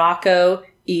Morocco,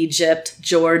 Egypt,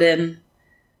 Jordan,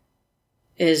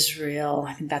 Israel.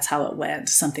 I think that's how it went,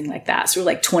 something like that. So we're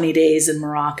like 20 days in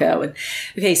Morocco. And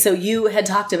okay, so you had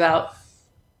talked about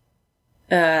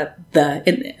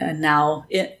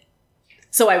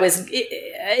so I was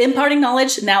imparting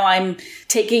knowledge. Now I'm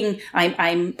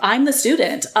the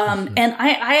student. And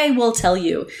I will tell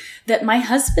you that my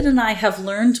husband and I have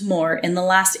learned more in the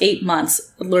last 8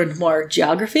 months, learned more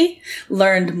geography,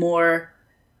 learned more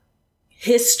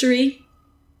history,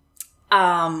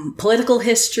 political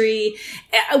history.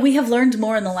 We have learned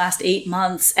more in the last 8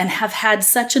 months and have had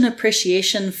such an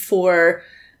appreciation for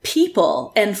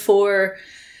people and for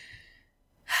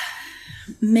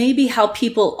maybe how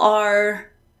people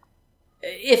are,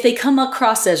 if they come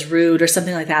across as rude or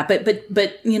something like that,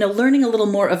 but learning a little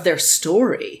more of their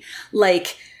story,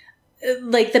 like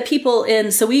the people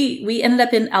so we ended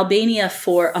up in Albania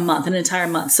for a month, an entire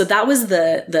month. So that was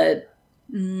the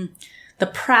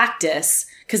practice,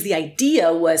 because the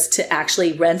idea was to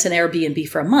actually rent an Airbnb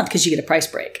for a month because you get a price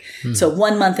break. So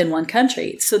 1 month in one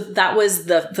country. So that was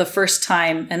the first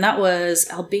time. And that was,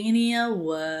 Albania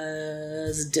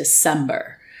was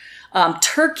December.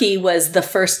 Turkey was the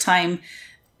first time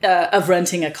of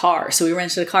renting a car. So we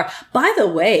rented a car. By the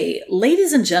way,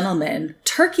 ladies and gentlemen,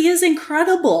 Turkey is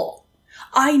incredible.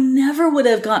 I never would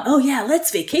have gone, oh yeah,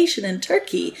 let's vacation in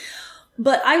Turkey.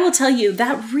 But I will tell you,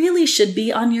 that really should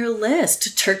be on your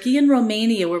list. Turkey and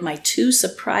Romania were my two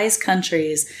surprise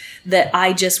countries that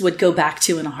I just would go back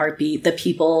to in a heartbeat. The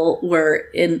people were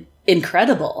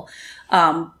incredible.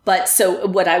 But so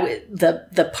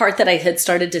the part that I had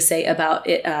started to say about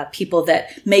it, people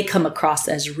that may come across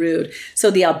as rude.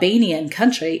 So the Albanian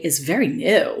country is very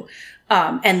new.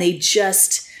 And they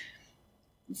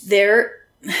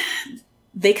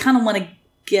kind of want to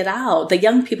get out. The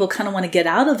young people kind of want to get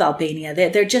out of Albania.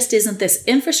 There just isn't this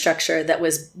infrastructure that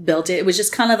was built. It was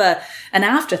just kind of an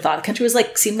afterthought. The country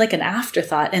seemed like an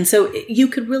afterthought. And so you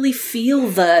could really feel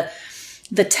the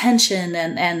tension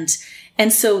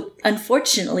and so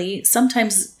unfortunately,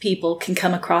 sometimes people can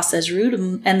come across as rude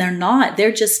and they're not.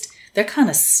 They're kind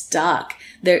of stuck.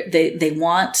 They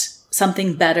want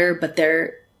something better, but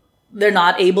they're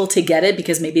not able to get it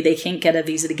because maybe they can't get a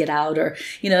visa to get out, or,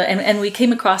 and we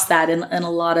came across that in a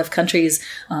lot of countries.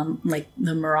 Like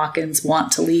the Moroccans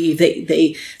want to leave.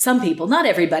 Some people, not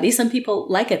everybody, some people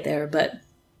like it there, but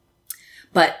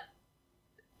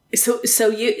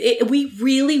we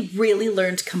really, really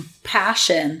learned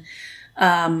compassion.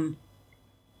 And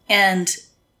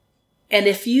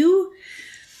if you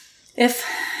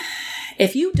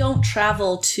don't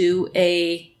travel to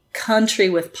a country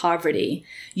with poverty,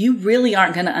 you really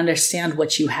aren't going to understand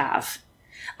what you have.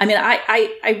 I mean,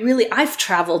 I've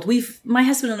traveled. My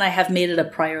husband and I have made it a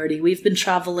priority. We've been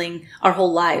traveling our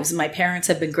whole lives. My parents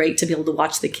have been great to be able to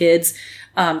watch the kids.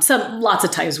 Lots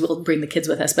of times we'll bring the kids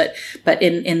with us, but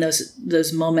in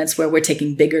those moments where we're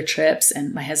taking bigger trips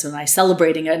and my husband and I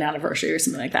celebrating an anniversary or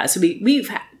something like that. So we've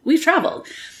traveled.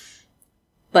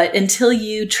 But until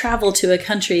you travel to a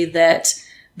country that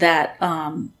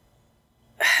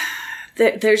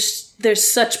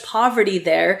there's such poverty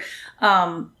there,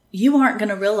 you aren't going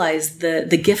to realize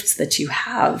the gifts that you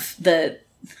have.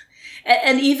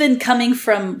 And even coming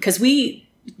from, because we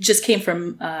just came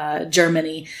from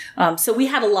Germany, so we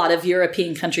had a lot of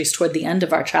European countries toward the end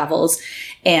of our travels,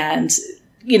 and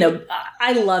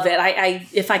I love it.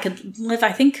 If I could live,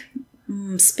 I think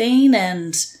Spain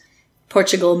and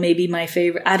Portugal may be my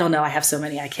favorite. I don't know. I have so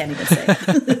many. I can't even say.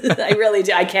 I really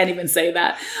do. I can't even say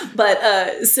that.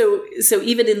 But so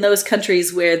even in those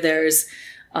countries where there's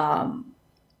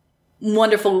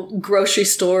wonderful grocery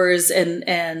stores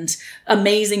and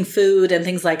amazing food and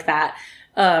things like that,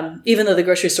 even though the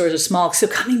grocery stores are small. So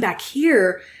coming back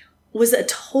here was a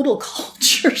total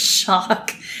culture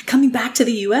shock. Coming back to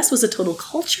the US was a total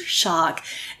culture shock.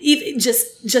 Even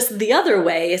just the other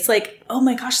way. It's like, oh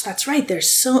my gosh, that's right.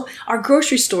 Our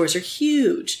grocery stores are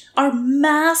huge. Our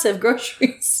massive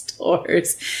grocery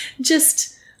stores.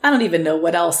 I don't even know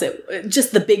what else.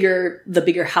 Just the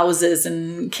bigger houses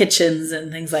and kitchens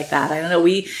and things like that. I don't know.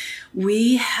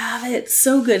 We have it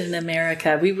so good in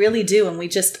America. We really do. And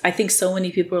I think so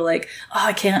many people are like, oh,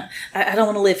 I don't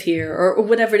want to live here, or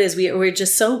whatever it is. We're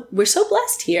so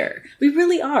blessed here. We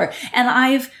really are. And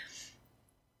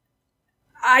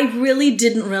I really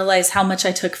didn't realize how much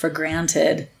I took for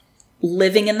granted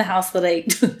living in the house that I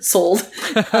sold,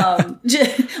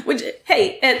 which,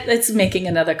 hey, it's making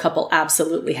another couple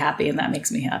absolutely happy, and that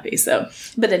makes me happy. So,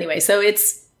 but anyway, so it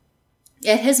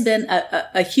has been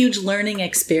a huge learning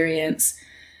experience,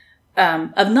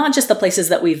 of not just the places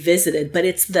that we visited, but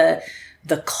it's the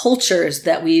the cultures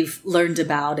that we've learned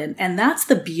about. And that's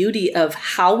the beauty of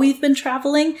how we've been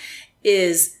traveling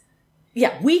is,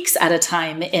 weeks at a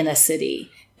time in a city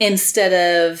instead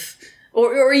of,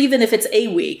 or even if it's a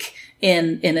week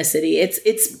in a city.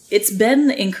 It's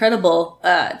been incredible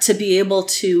to be able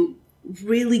to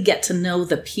really get to know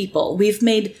the people. We've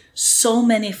made so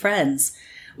many friends.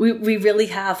 We really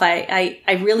have. I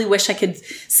really wish I could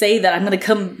say that I'm going to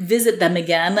come visit them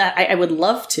again. I would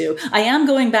love to. I am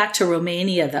going back to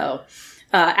Romania though.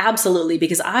 Absolutely.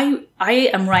 Because I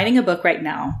am writing a book right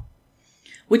now,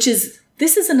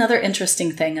 this is another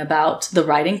interesting thing about the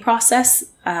writing process.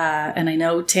 And I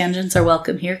know tangents are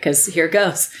welcome here because here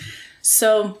goes.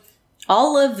 So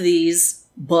all of these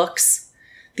books,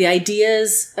 the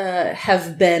ideas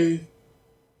have been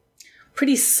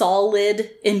pretty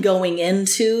solid in going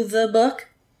into the book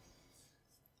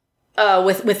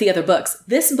with the other books.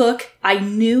 This book, I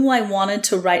knew I wanted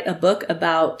to write a book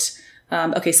about,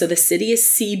 so the city is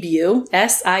Sibiu,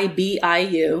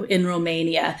 Sibiu in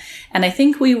Romania. And I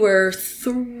think we were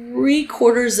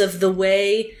 3/4 of the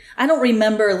way. I don't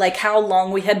remember like how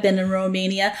long we had been in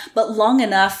Romania, but long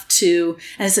enough and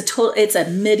it's a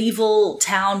medieval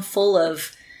town full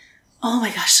of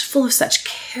such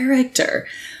character.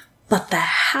 But the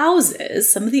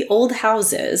houses, some of the old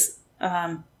houses,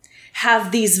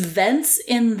 have these vents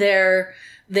in their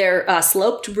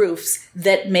sloped roofs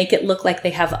that make it look like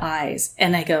they have eyes.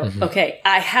 And I go, okay,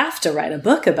 I have to write a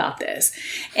book about this.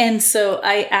 And so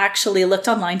I actually looked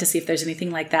online to see if there's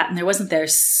anything like that. And there wasn't there.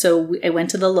 So I went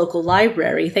to the local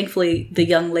library. Thankfully, the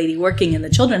young lady working in the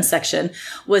children's section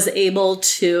was able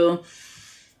to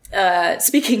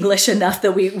speak English enough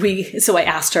that so I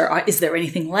asked her, is there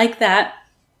anything like that?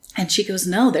 And she goes,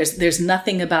 no, there's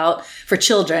nothing for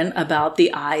children about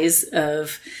the eyes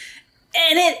of,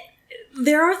 and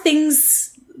there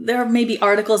are maybe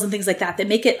articles and things like that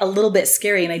make it a little bit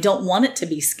scary. And I don't want it to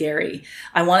be scary.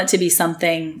 I want it to be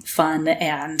something fun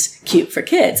and cute for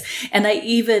kids. And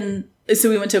so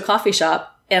we went to a coffee shop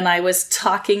and I was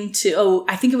talking to,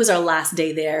 I think it was our last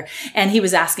day there. And he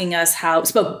was asking us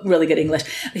spoke really good English.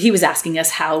 He was asking us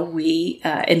how we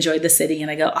enjoyed the city.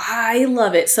 And I go, I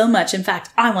love it so much. In fact,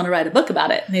 I want to write a book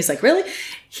about it. And he's like, really?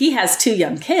 He has 2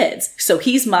 young kids. So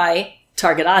he's my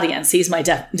target audience. He's my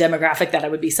demographic that I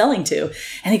would be selling to.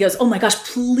 And he goes, oh my gosh,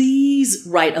 please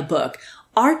write a book.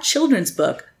 Our children's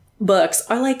books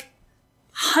are like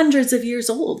hundreds of years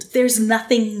old. There's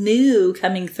nothing new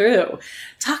coming through.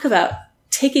 Talk about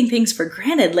taking things for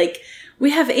granted. Like we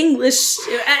have English.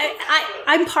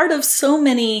 I'm part of so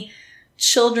many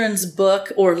children's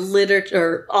book or literature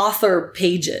or author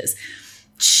pages.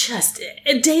 Just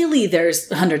daily,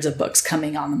 there's hundreds of books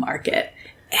coming on the market.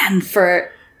 And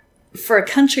for a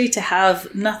country to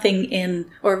have nothing in,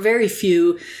 or very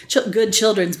few good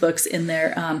children's books in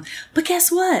there. But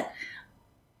guess what?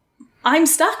 I'm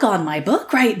stuck on my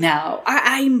book right now.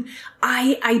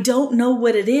 I don't know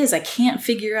what it is. I can't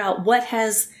figure out what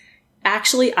has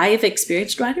actually, I have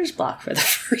experienced writer's block for the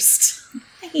first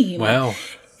time. Wow.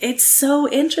 It's so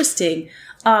interesting.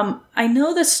 I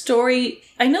know the story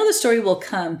will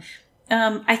come.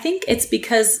 I think it's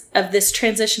because of this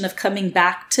transition of coming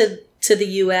back to the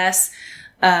US.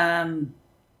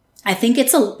 I think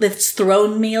it's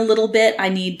thrown me a little bit. I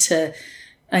need to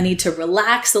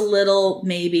relax a little,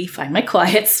 maybe find my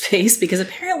quiet space, because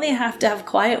apparently I have to have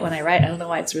quiet when I write. I don't know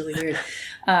why, it's really weird.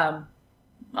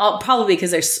 Probably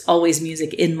because there's always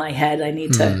music in my head. I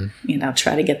need to,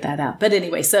 try to get that out. But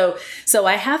anyway, so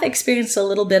I have experienced a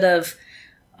little bit of,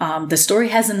 the story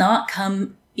has not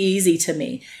come easy to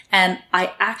me. And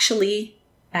I actually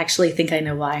think I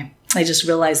know why. I just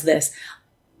realized this.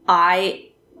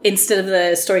 Instead of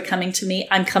the story coming to me,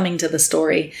 I'm coming to the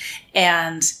story.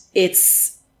 And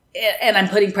I'm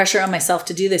putting pressure on myself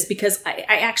to do this because I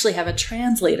actually have a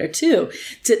translator too,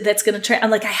 that's going to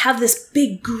I have this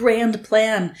big grand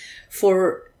plan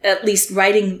for at least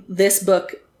writing this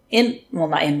book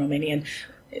not in Romanian,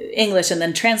 English, and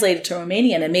then translate it to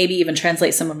Romanian, and maybe even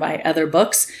translate some of my other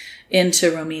books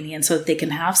into Romanian so that they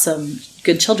can have some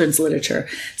good children's literature.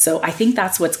 So I think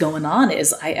that's what's going on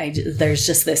is there's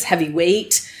just this heavy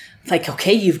weight, like,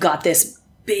 okay, you've got this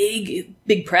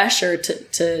big pressure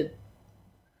to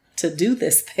do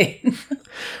this thing.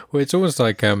 Well, it's almost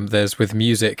like there's with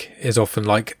music is often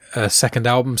like a second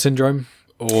album syndrome,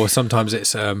 or sometimes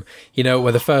it's where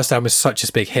the first album is such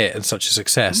a big hit and such a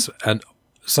success. And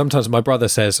sometimes my brother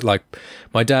says, like,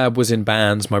 my dad was in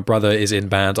bands, my brother is in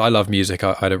bands. I love music.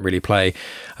 I don't really play,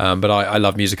 but I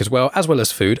love music as well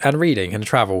as food and reading and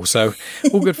travel. So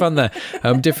all good fun there.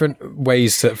 Different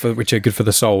ways which are good for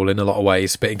the soul in a lot of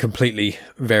ways, but in completely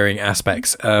varying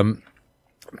aspects.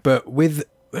 But with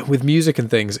with music and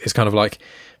things, it's kind of like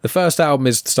the first album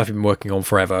is the stuff you've been working on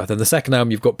forever. Then the second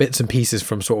album, you've got bits and pieces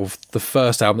from sort of the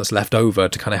first album that's left over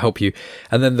to kind of help you.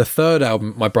 And then the third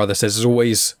album, my brother says, is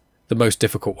always the most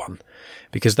difficult one,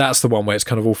 because that's the one where it's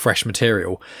kind of all fresh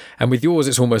material. And with yours,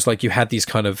 it's almost like you had these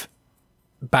kind of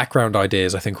background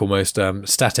ideas, I think, almost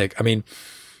static. I mean,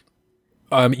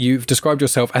 you've described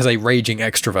yourself as a raging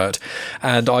extrovert,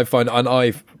 and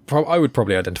I would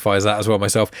probably identify as that as well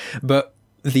myself. But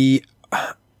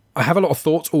I have a lot of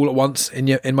thoughts all at once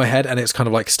in my head, and it's kind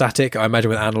of like static. I imagine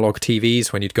with analog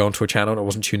TVs, when you'd go onto a channel and it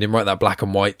wasn't tuned in right, that black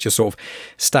and white, just sort of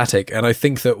static. And I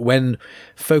think that when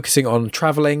focusing on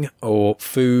traveling or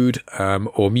food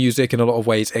or music, in a lot of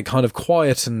ways, it kind of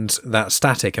quietens that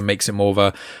static and makes it more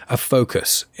of a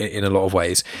focus in a lot of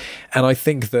ways. And I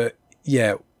think that,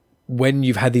 yeah, when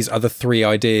you've had these other three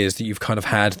ideas that you've kind of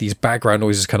had, these background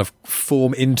noises kind of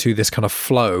form into this kind of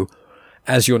flow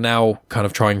as you're now kind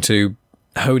of trying to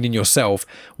hone in yourself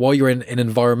while you're in an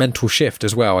environmental shift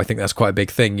as well. I think that's quite a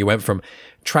big thing. You went from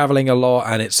traveling a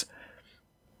lot, and it's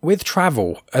with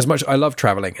travel, as much I love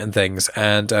traveling and things,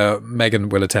 and Megan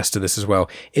will attest to this as well,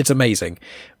 it's amazing.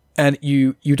 And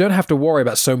you don't have to worry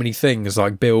about so many things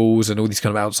like bills and all these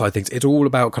kind of outside things. It's all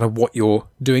about kind of what you're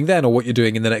doing then, or what you're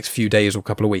doing in the next few days or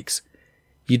couple of weeks.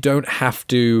 You don't have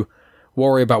to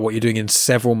worry about what you're doing in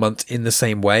several months in the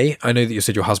same way. I know that you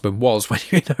said your husband was when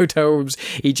you're in hotel rooms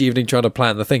each evening trying to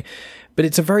plan the thing, but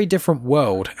it's a very different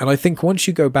world. And I think once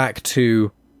you go back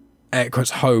to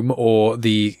home or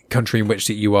the country in which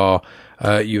that you're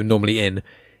normally in,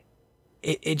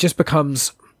 it just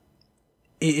becomes,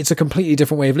 it's a completely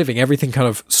different way of living. Everything kind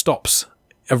of stops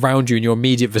around you in your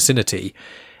immediate vicinity,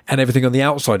 and everything on the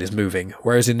outside is moving.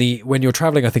 Whereas when you're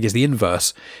traveling, I think it's the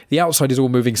inverse. The outside is all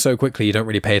moving so quickly you don't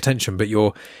really pay attention, but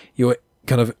your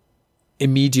kind of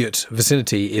immediate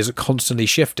vicinity is constantly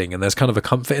shifting, and there's kind of a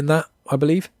comfort in that, I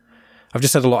believe. I've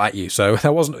just said a lot at you, so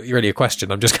that wasn't really a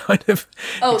question. I'm just kind of...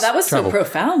 Oh, that was so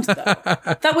profound, though.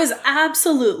 That was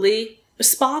absolutely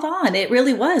spot on. It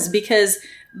really was, because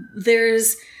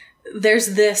there's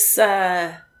this...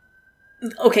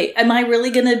 okay, am I really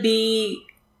going to be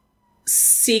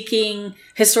seeking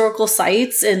historical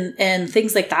sites and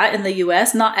things like that in the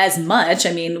US? Not as much.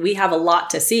 I mean, we have a lot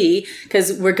to see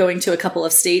because we're going to a couple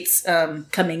of states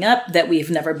coming up that we've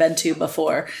never been to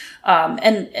before.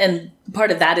 And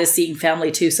part of that is seeing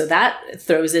family too. So that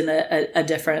throws in a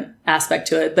different aspect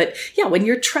to it. But yeah, when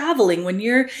you're traveling,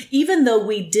 even though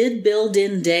we did build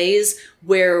in days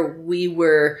where we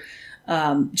were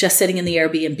just sitting in the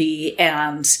Airbnb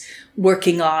and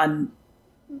working on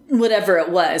whatever it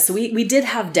was. So we did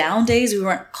have down days. We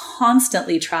weren't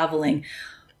constantly traveling,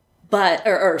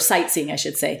 or sightseeing, I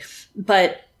should say.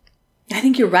 But I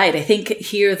think you're right. I think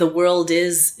here the world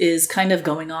is kind of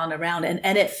going on around,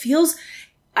 and it feels,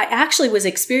 I actually was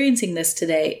experiencing this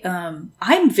today.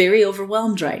 I'm very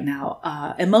overwhelmed right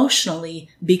now, emotionally,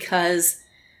 because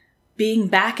being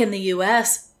back in the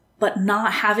US, but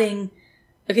not having,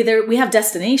 we have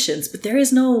destinations, but there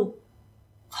is no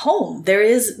home.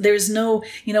 There's no,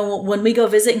 when we go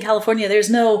visit in California, there's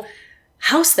no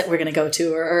house that we're going to go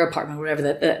to or apartment, or whatever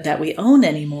that we own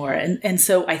anymore. And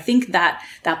so I think that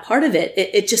part of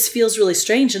it just feels really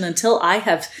strange. And until I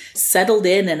have settled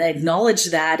in and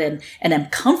acknowledged that and am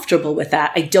comfortable with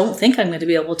that, I don't think I'm going to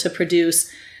be able to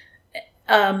produce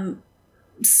some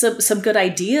good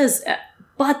ideas.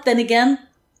 But then again,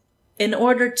 in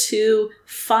order to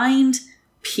find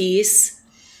peace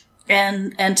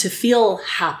and to feel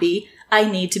happy, I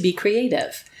need to be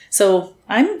creative. So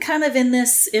I'm kind of in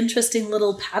this interesting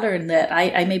little pattern that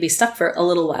I may be stuck for a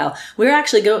little while. We're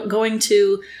actually going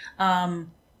to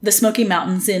the Smoky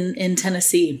Mountains in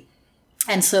Tennessee.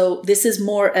 And so this is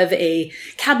more of a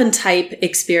cabin type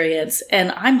experience.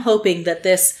 And I'm hoping that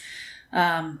this,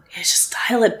 just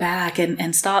dial it back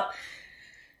and stop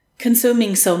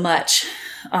consuming so much,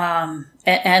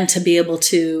 and to be able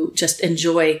to just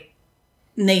enjoy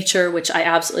nature, which I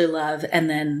absolutely love.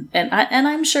 And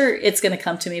I'm sure it's going to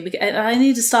come to me, because I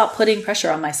need to stop putting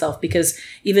pressure on myself, because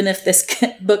even if this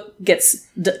book gets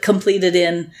completed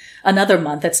in another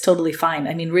month, that's totally fine.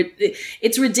 I mean,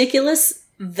 it's ridiculous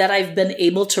that I've been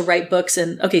able to write books.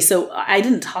 And okay, so I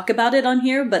didn't talk about it on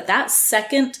here, but that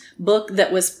second book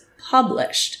that was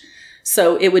published,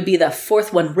 so it would be the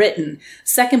fourth one written,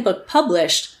 second book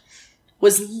published,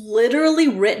 was literally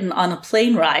written on a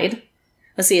plane ride.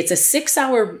 Let's see, it's a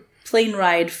 6-hour plane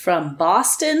ride from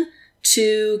Boston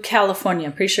to California.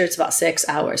 I'm pretty sure it's about 6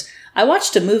 hours. I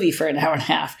watched a movie for an hour and a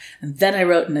half, and then I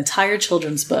wrote an entire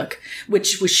children's book,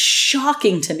 which was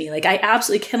shocking to me. Like, I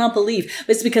absolutely cannot believe.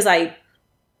 But it's because I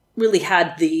really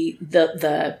had the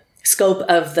scope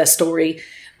of the story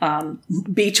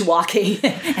beach walking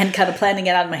and kind of planning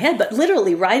it out in my head, but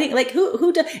literally writing, like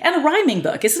who does, and a rhyming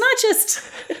book. It's not just,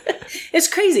 it's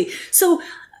crazy. So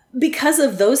because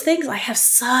of those things, I have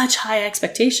such high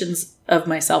expectations of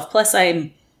myself. Plus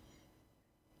I'm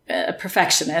a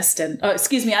perfectionist and,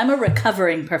 I'm a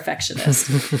recovering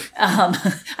perfectionist.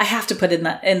 I have to put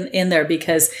in there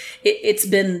because it's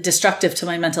been destructive to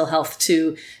my mental health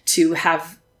to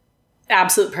have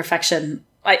absolute perfection.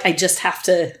 I just have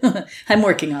to, I'm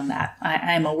working on that.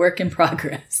 I'm a work in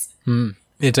progress.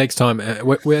 It takes time.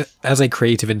 We're, as a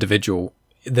creative individual,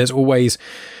 there's always,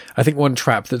 I think, one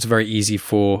trap that's very easy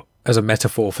for, as a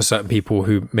metaphor for certain people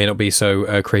who may not be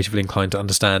so creatively inclined to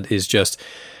understand, is just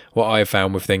what I have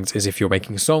found with things is if you're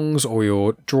making songs or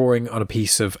you're drawing on a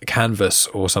piece of canvas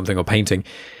or something, or painting,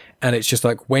 and it's just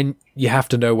like when you have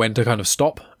to know when to kind of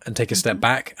stop and take a step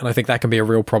back. And I think that can be a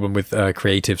real problem with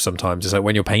creatives sometimes. It's like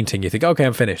when you're painting, you think, okay,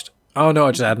 I'm finished. Oh no,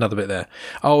 I just add another bit there.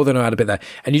 Oh, then I add a bit there.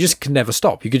 And you just can never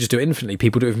stop. You could just do it infinitely.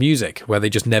 People do it with music, where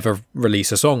they just never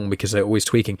release a song because they're always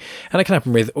tweaking. And it can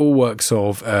happen with all works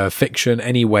of fiction,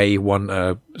 any way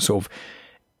one sort of,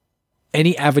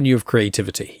 any avenue of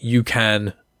creativity.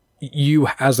 You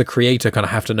as the creator kind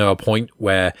of have to know a point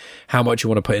where how much you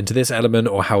want to put into this element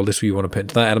or how little you want to put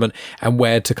into that element, and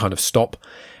where to kind of stop.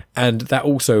 And that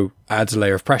also adds a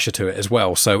layer of pressure to it as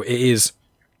well. So it is,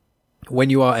 when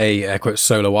you are a quote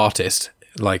solo artist,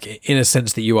 like in a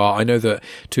sense that you are, I know that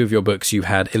 2 of your books you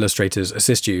had illustrators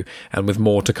assist you, and with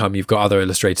more to come you've got other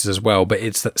illustrators as well, but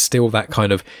it's still that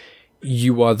kind of,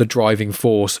 you are the driving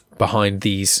force behind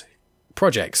these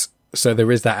projects. So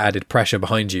there is that added pressure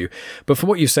behind you. But from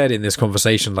what you said in this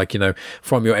conversation, like, you know,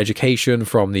 from your education,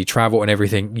 from the travel and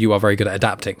everything, you are very good at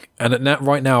adapting. And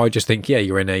right now, I just think, yeah,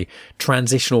 you're in a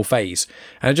transitional phase.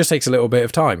 And it just takes a little bit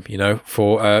of time, you know,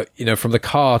 for, from the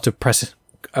car to press,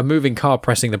 a moving car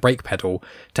pressing the brake pedal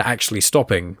to actually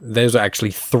stopping. Those are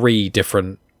actually 3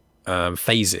 different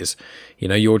phases. You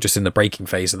know, you're just in the braking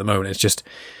phase at the moment. It just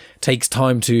takes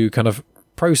time to kind of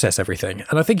process everything.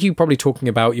 And I think you probably talking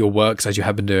about your works, as you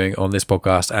have been doing on this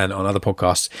podcast and on other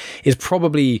podcasts, is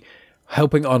probably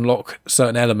helping unlock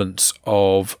certain elements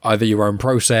of either your own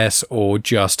process or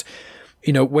just,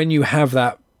 you know, when you have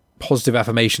that positive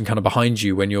affirmation kind of behind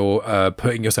you, when you're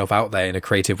putting yourself out there in a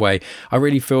creative way, I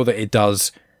really feel that it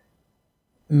does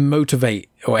motivate,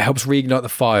 or it helps reignite the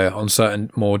fire on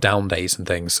certain more down days and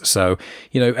things. So,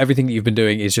 you know, everything that you've been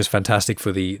doing is just fantastic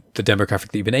for the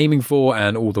demographic that you've been aiming for,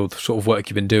 and all the sort of work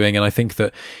you've been doing. And I think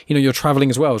that, you know, your traveling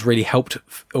as well has really helped,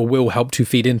 or will help to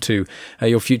feed into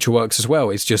your future works as well.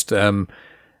 It's just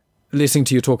listening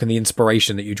to you talk and the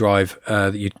inspiration that you drive,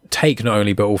 that you take not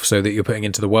only, but also that you're putting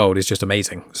into the world is just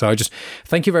amazing. So I just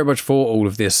thank you very much for all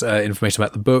of this information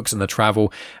about the books and the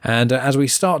travel. And as we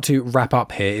start to wrap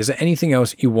up here, is there anything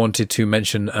else you wanted to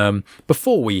mention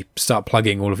before we start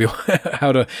plugging all of your,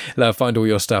 how to find all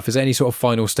your stuff? Is there any sort of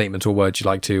final statement or words you'd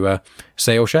like to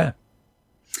say or share?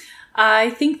 I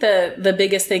think the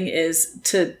biggest thing is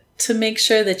to make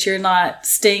sure that you're not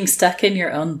staying stuck in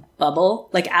your own bubble,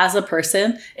 like as a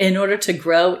person. In order to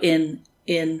grow in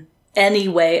any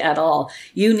way at all,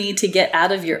 you need to get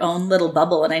out of your own little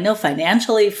bubble. And I know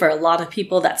financially for a lot of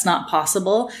people that's not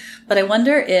possible, but I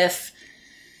wonder if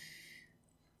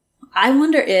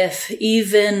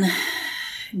even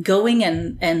going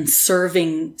and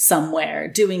serving somewhere,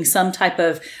 doing some type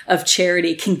of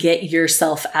charity can get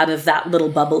yourself out of that little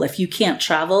bubble. If you can't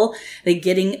travel, then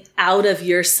getting out of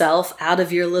yourself, out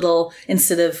of your little,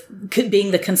 instead of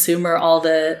being the consumer all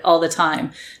the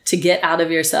time, to get out of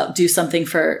yourself, do something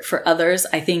for others.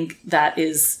 I think that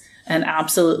is an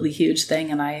absolutely huge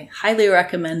thing. And I highly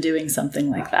recommend doing something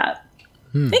like that.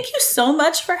 Thank you so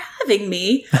much for having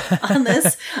me on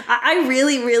this. I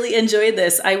really, really enjoyed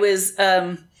this. I was,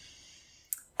 I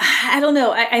don't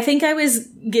know. I think I was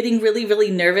getting really,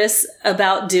 really nervous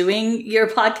about doing your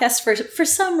podcast for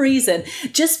some reason.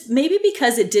 Just maybe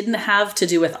because it didn't have to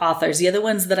do with authors. The other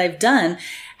ones that I've done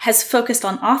has focused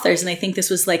on authors. And I think this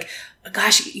was like,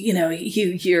 gosh, you know,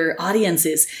 your audience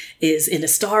is into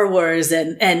Star Wars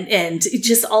and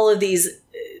just all of these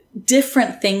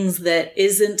different things that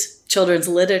isn't children's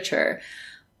literature.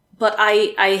 But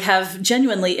I have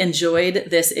genuinely enjoyed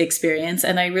this experience,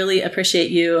 and I really appreciate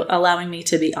you allowing me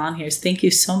to be on here. So thank you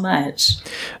so much.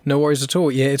 No worries at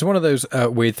all. Yeah, it's one of those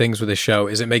weird things with this show,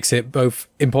 is it makes it both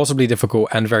impossibly difficult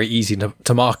and very easy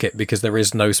to market, because there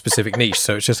is no specific niche.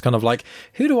 So it's just kind of like,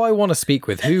 who do I want to speak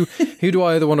with? Who do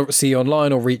I either want to see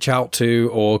online or reach out to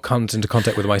or come into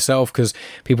contact with myself? Because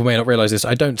people may not realize this.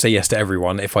 I don't say yes to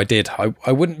everyone. If I did,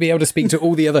 I wouldn't be able to speak to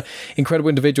all the other incredible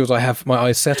individuals I have my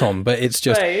eyes set on. But it's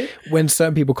just, right, when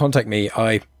certain people contact me,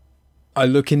 I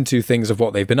look into things of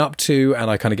what they've been up to, and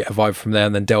I kind of get a vibe from there,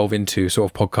 and then delve into sort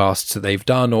of podcasts that they've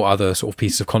done or other sort of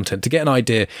pieces of content to get an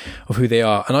idea of who they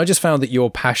are. And I just found that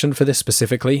your passion for this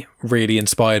specifically really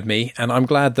inspired me. And I'm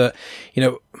glad that, you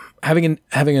know, having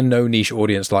a no niche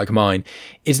audience like mine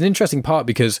is an interesting part,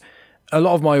 because a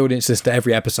lot of my audience listens to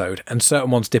every episode, and certain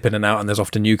ones dip in and out, and there's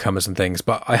often newcomers and things.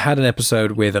 But I had an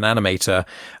episode with an animator,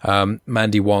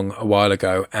 Mandy Wong, a while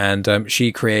ago, and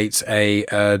she creates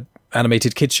a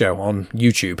animated kids show on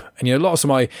YouTube. And, you know, lots of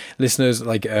my listeners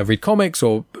like read comics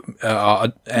or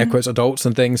are air quotes adults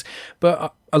and things,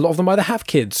 but a lot of them either have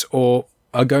kids or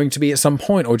are going to be at some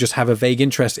point, or just have a vague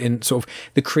interest in sort of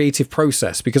the creative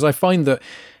process. Because I find that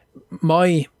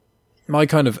my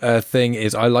kind of thing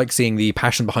is I like seeing the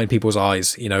passion behind people's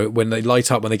eyes, you know, when they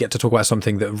light up, when they get to talk about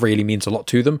something that really means a lot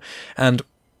to them. And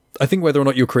I think whether or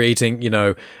not you're creating, you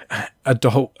know,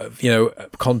 adult, you know,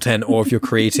 content, or if you're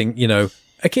creating, you know,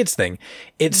 a kid's thing,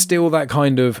 it's still that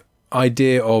kind of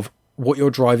idea of what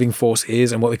your driving force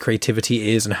is and what the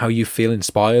creativity is and how you feel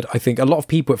inspired. I think a lot of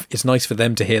people, it's nice for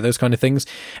them to hear those kind of things.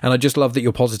 And I just love that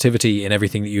your positivity in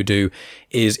everything that you do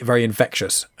is very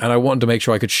infectious. And I wanted to make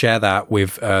sure I could share that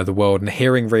with the world, and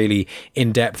hearing really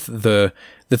in depth the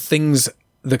things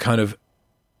that kind of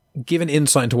give an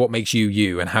insight into what makes you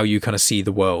you and how you kind of see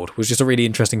the world was just a really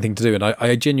interesting thing to do. And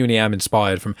I genuinely am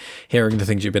inspired from hearing the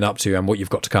things you've been up to and what you've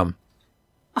got to come.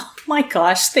 Oh my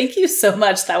gosh, thank you so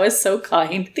much. That was so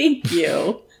kind. Thank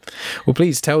you. Well,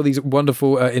 please tell these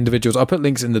wonderful individuals. I'll put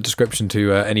links in the description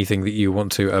to anything that you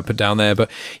want to put down there. But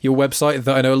your website,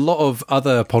 that I know a lot of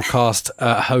other podcast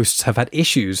hosts have had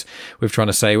issues with trying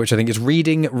to say, which I think is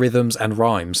reading, rhythms, and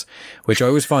rhymes, which I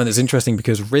always find is interesting,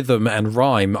 because rhythm and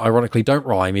rhyme, ironically, don't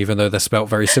rhyme, even though they're spelt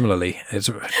very similarly. It's,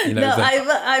 you know, no,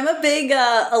 I'm a big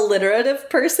alliterative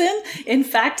person. In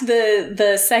fact,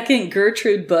 the second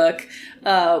Gertrude book,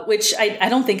 which I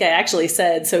don't think I actually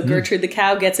said. So Gertrude the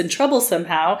Cow Gets in Trouble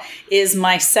Somehow is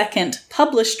my second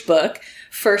published book,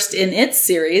 first in its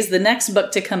series. The next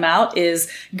book to come out is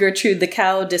Gertrude the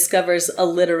Cow Discovers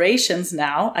Alliterations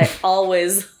Now. I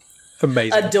always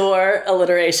adore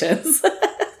alliterations.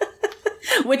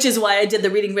 Which is why I did the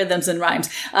reading, rhythms, and rhymes.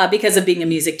 Because of being a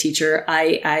music teacher,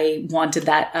 I wanted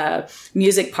that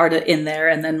music part in there.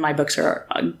 And then my books are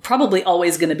probably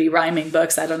always going to be rhyming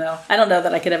books. I don't know. I don't know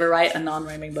that I could ever write a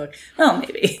non-rhyming book. Oh,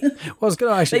 maybe. Well, I was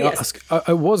going to actually ask.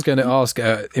 I was going to ask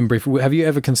in brief. Have you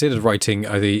ever considered writing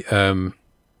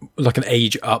like an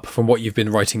age up from what you've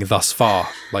been writing thus far,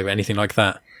 like anything like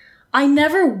that? I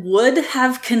never would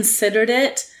have considered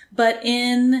it, but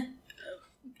in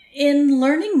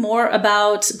learning more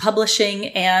about publishing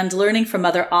and learning from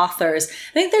other authors,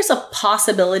 I think there's a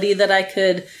possibility that I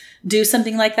could do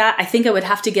something like that. I think I would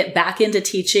have to get back into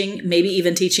teaching, maybe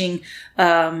even teaching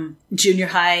junior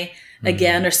high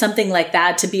again, or something like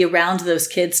that, to be around those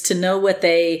kids, to know what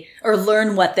they, or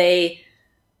learn what they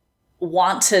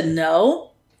want to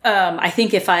know. I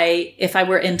think if I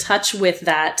were in touch with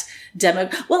that demo,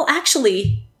 well,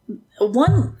 actually,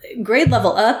 one grade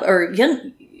level up, or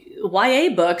young YA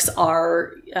books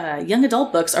are, young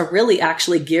adult books are really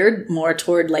actually geared more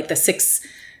toward like the sixth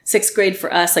grade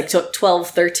for us, like 12,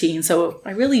 13. So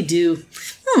I really do,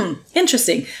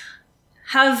 interesting.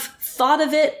 Have thought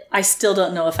of it. I still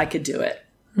don't know if I could do it.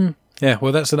 Yeah,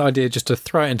 well, that's an idea, just to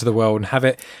throw it into the world and have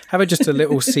it just a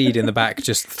little seed in the back,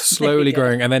 just slowly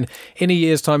growing. And then in a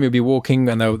year's time, you'll be walking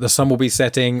and the sun will be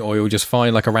setting, or you'll just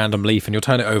find like a random leaf and you'll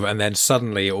turn it over, and then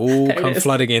suddenly it all come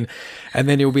flooding in. And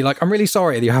then you'll be like, I'm really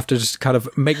sorry. You have to just kind of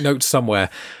make notes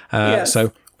somewhere. Yes.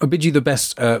 So I bid you the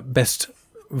best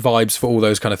vibes for all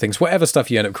those kind of things. Whatever stuff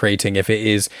you end up creating, if it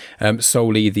is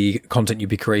solely the content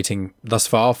you'd be creating thus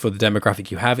far for the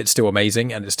demographic you have, it's still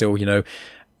amazing, and it's still, you know,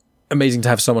 amazing to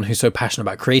have someone who's so passionate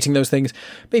about creating those things.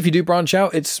 But if you do branch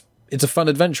out, it's a fun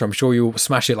adventure. I'm sure you'll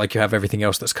smash it like you have everything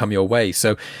else that's come your way.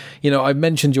 So, you know, I've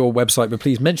mentioned your website, but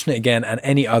please mention it again, and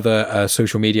any other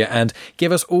social media, and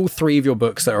give us all 3 of your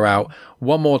books that are out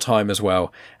one more time as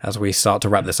well, as we start to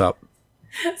wrap this up.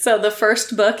 So the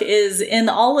first book is In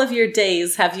All of Your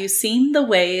Days, Have You Seen the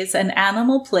Ways an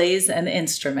Animal Plays an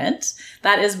Instrument?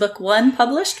 That is book 1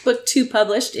 published. Book 2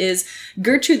 published is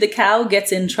Gertrude the Cow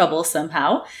Gets in Trouble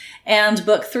Somehow. And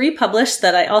book 3 published,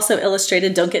 that I also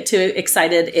illustrated. Don't get too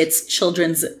excited. It's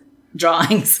children's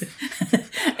drawings.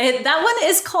 That one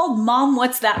is called Mom,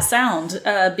 What's That Sound?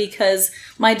 Because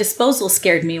my disposal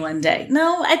scared me one day.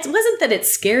 No, it wasn't that it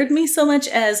scared me so much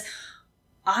as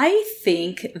I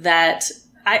think that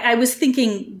I was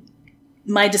thinking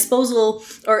my disposal,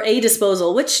 or a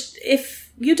disposal, which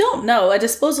if You don't know. A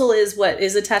disposal is what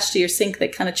is attached to your sink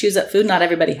that kind of chews up food. Not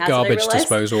everybody has garbage it, I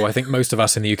disposal. I think most of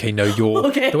us in the UK know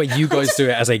the way you guys do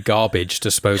it as a garbage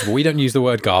disposal. We don't use the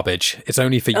word garbage. It's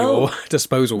only for your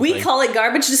disposal. We call it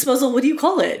garbage disposal. What do you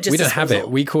call it? We don't have it.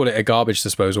 We call it a garbage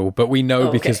disposal, but we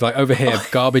know because like over here,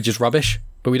 garbage is rubbish,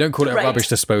 but we don't call it a rubbish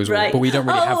disposal, but we don't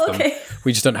really have them.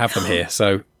 We just don't have them here.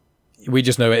 So we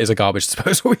just know it is a garbage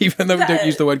disposal, even though we don't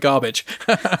use the word garbage.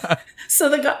 So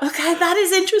that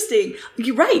is interesting.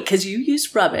 You're right, because you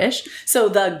used rubbish. So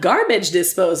the garbage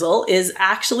disposal is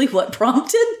actually what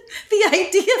prompted the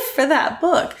idea for that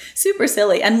book. Super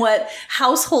silly. And what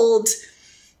household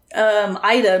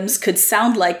items could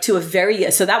sound like to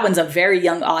so that one's a very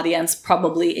young audience,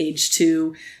 probably age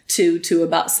 2 to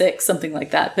about 6, something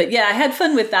like that. But yeah, I had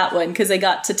fun with that one because I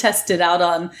got to test it out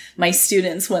on my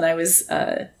students when I was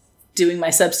doing my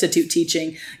substitute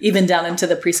teaching, even down into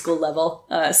the preschool level.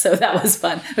 So that was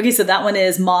fun. Okay, so that one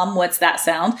is Mom, What's That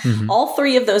Sound? Mm-hmm. All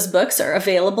 3 of those books are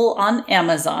available on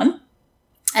Amazon.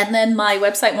 And then my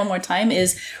website, one more time,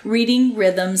 is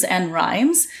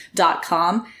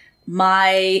readingrhythmsandrhymes.com.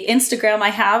 My Instagram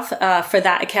I have for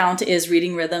that account is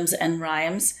Reading Rhythms and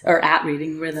Rhymes, or at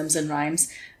Reading Rhythms and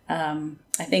Rhymes.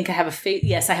 I think I have I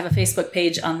have a Facebook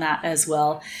page on that as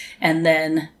well. And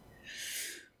then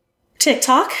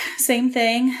TikTok, same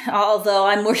thing. Although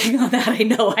I'm working on that. I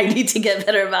know I need to get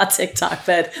better about TikTok,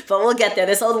 but we'll get there.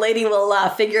 This old lady will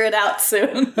figure it out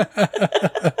soon.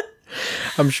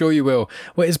 I'm sure you will.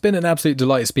 Well, it's been an absolute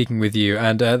delight speaking with you.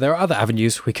 And there are other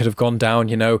avenues we could have gone down.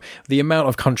 You know, the amount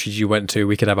of countries you went to,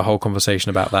 we could have a whole conversation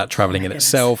about that, traveling in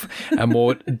itself, and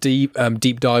more deep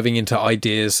diving into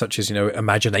ideas such as, you know,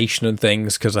 imagination and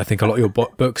things, because I think a lot of your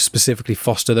books specifically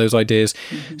foster those ideas.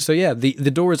 Mm-hmm. So yeah, the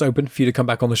door is open for you to come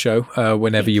back on the show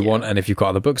whenever you want. And if you've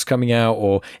got other books coming out,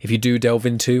 or if you do delve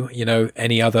into, you know,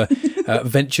 any other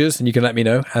ventures, then you can let me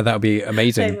know. That would be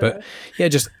amazing. But yeah,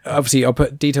 just obviously I'll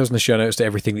put details in the show notes to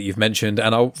everything that you've mentioned,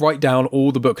 and I'll write down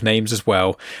all the book names as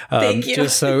well,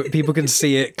 just so people can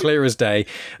see it clear as day.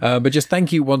 But just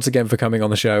thank you once again for coming on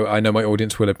the show. I know my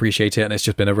audience will appreciate it, and it's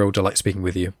just been a real delight speaking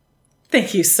with you.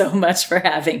 Thank you so much for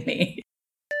having me.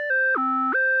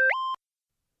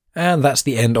 And that's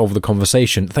the end of the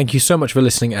conversation. Thank you so much for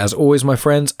listening as always, my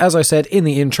friends. As I said in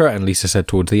the intro, and Lisa said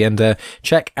towards the end there,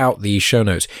 check out the show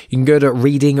notes. You can go to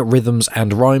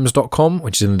readingrhythmsandrhymes.com,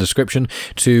 which is in the description,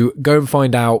 to go and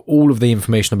find out all of the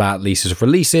information about Lisa's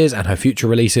releases and her future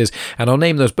releases, and I'll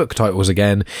name those book titles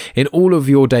again. In All of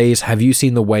Your Days, Have You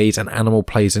Seen the Ways an Animal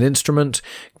Plays an Instrument?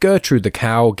 Gertrude the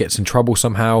Cow Gets in Trouble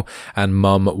Somehow, and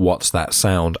Mum, What's That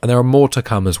Sound? And there are more to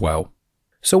come as well.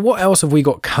 So what else have we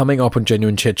got coming up on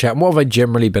Genuine Chit Chat, and what have I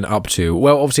generally been up to?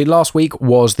 Well, obviously last week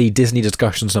was the Disney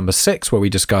Discussions number 6, where we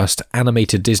discussed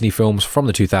animated Disney films from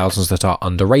the 2000s that are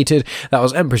underrated. That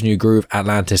was Emperor's New Groove,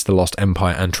 Atlantis, The Lost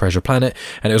Empire, and Treasure Planet.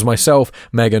 And it was myself,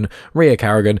 Megan, Ria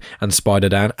Carrigan, and Spider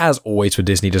Dan, as always, for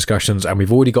Disney Discussions. And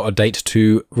we've already got a date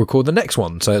to record the next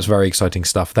one, so it's very exciting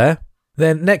stuff there.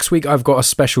 Then next week I've got a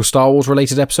special Star Wars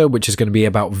related episode, which is going to be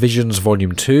about Visions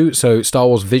Volume 2. So Star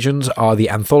Wars Visions are the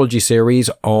anthology series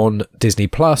on Disney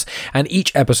Plus, and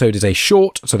each episode is a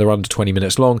short, so they're under 20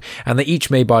 minutes long, and they're each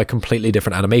made by a completely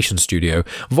different animation studio.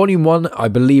 Volume 1, I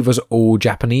believe, was all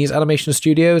Japanese animation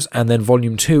studios, and then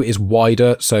Volume 2 is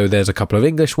wider, so there's a couple of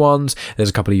English ones, there's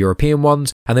a couple of European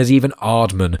ones, and there's even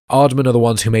Aardman. Aardman are the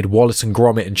ones who made Wallace and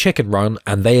Gromit and Chicken Run,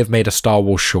 and they have made a Star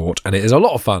Wars short, and it is a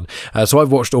lot of fun. So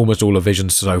I've watched almost all of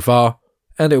Visions so far.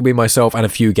 And it will be myself and a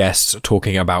few guests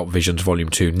talking about Visions Volume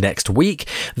 2 next week.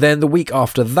 Then the week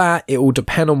after that, it will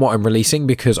depend on what I'm releasing,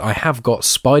 because I have got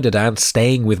Spider Dan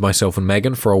staying with myself and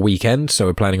Megan for a weekend, so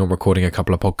we're planning on recording a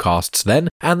couple of podcasts then.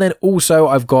 And then also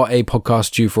I've got a podcast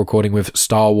due for recording with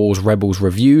Star Wars Rebels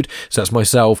Reviewed, so that's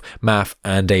myself, Math,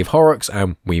 and Dave Horrocks,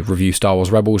 and we review Star Wars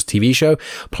Rebels TV show.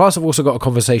 Plus I've also got a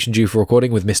conversation due for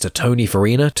recording with Mr. Tony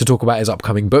Farina to talk about his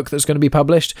upcoming book that's going to be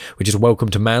published, which is Welcome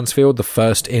to Mansfield, the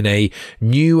first in a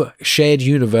new shared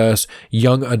universe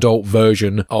young adult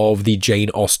version of the Jane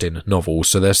Austen novels.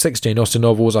 So there's 6 Jane Austen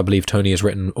novels. I believe Tony has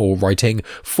written or writing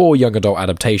 4 young adult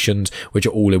adaptations, which are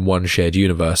all in one shared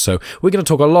universe. So we're going to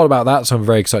talk a lot about that, so I'm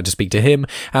very excited to speak to him.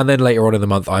 And then later on in the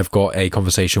month, I've got a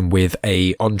conversation with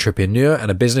a entrepreneur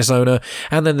and a business owner,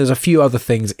 and then there's a few other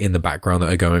things in the background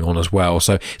that are going on as well.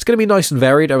 So it's going to be nice and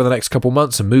varied over the next couple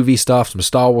months. Some movie stuff, some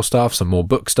Star Wars stuff, some more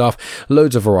book stuff,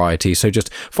 loads of variety. So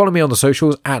just follow me on the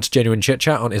socials at Genuine Chit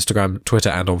Chat on Instagram, Twitter,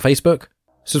 and on Facebook.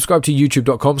 Subscribe to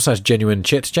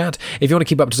youtube.com/genuinechitchat. If you want to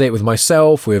keep up to date with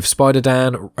myself, with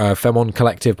Spider-Dan, Femon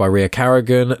Collective by Ria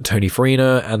Carrigan, Tony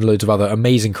Farina, and loads of other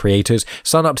amazing creators,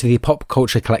 sign up to the Pop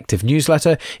Culture Collective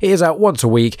newsletter. It is out once a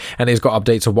week, and it's got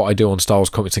updates of what I do on Star Wars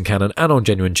Comics and Canon and on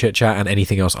Genuine Chit Chat and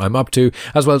anything else I'm up to,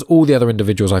 as well as all the other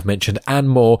individuals I've mentioned and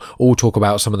more, all talk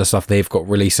about some of the stuff they've got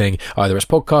releasing, either it's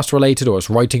podcast related or it's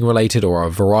writing related or a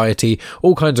variety,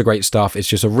 all kinds of great stuff. It's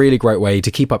just a really great way to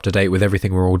keep up to date with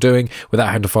everything we're all doing without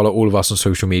having to follow all of us on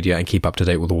social media and keep up to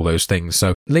date with all those things.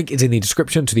 So link is in the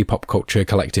description to the Pop Culture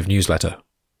Collective newsletter.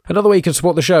 Another way you can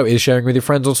support the show is sharing with your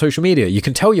friends on social media. You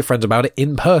can tell your friends about it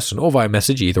in person or via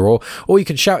message, either or you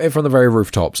can shout it from the very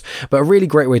rooftops. But a really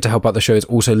great way to help out the show is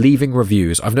also leaving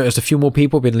reviews. I've noticed a few more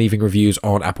people have been leaving reviews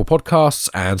on Apple Podcasts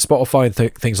and Spotify and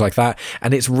things like that,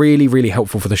 and it's really, really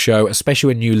helpful for the show, especially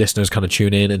when new listeners kind of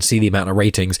tune in and see the amount of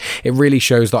ratings. It really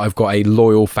shows that I've got a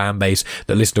loyal fan base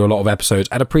that listen to a lot of episodes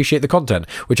and appreciate the content,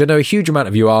 which I know a huge amount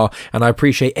of you are, and I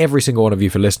appreciate every single one of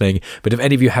you for listening. But if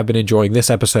any of you have been enjoying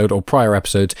this episode or prior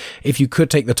episodes, if you could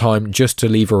take the time just to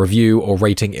leave a review or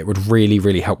rating, it would really,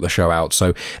 really help the show out.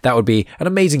 So that would be an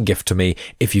amazing gift to me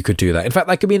if you could do that. In fact,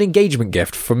 that could be an engagement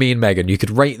gift for me and Megan. You could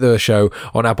rate the show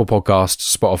on Apple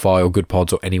Podcasts, Spotify, or Good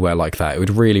Pods, or anywhere like that. It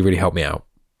would really, really help me out.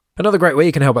 Another great way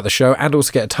you can help out the show and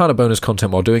also get a ton of bonus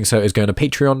content while doing so is going to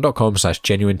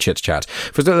patreon.com/genuinechitchat.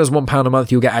 For as little as £1 a month,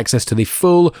 you'll get access to the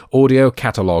full audio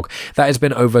catalogue. That has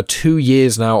been over 2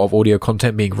 years now of audio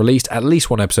content being released, at least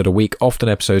one episode a week. Often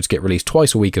episodes get released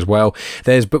twice a week as well.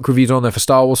 There's book reviews on there for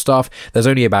Star Wars stuff. There's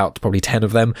only about probably 10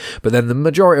 of them, but then the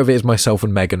majority of it is myself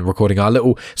and Megan recording our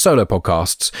little solo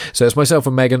podcasts. So it's myself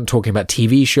and Megan talking about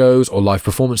TV shows or live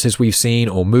performances we've seen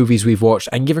or movies we've watched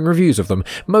and giving reviews of them.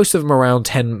 Most of them around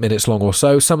 10 minutes long or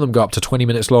so. Some of them go up to 20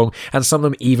 minutes long, and some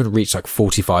of them even reach like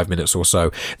 45 minutes or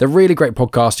so. They're really great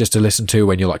podcasts just to listen to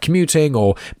when you're like commuting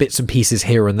or bits and pieces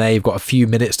here and there. You've got a few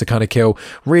minutes to kind of kill.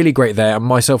 Really great there. And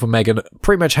myself and Megan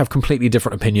pretty much have completely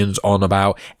different opinions on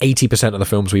about 80% of the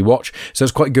films we watch. So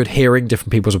it's quite good hearing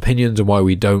different people's opinions and why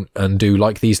we don't and do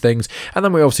like these things. And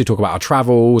then we obviously talk about our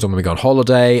travels and when we go on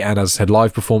holiday, and as I said,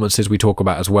 live performances we talk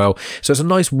about as well. So it's a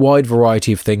nice wide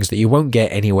variety of things that you won't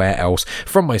get anywhere else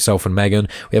from myself and Megan.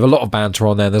 We have a lot of banter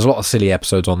on there. There's a lot of silly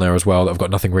episodes on there as well that have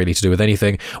got nothing really to do with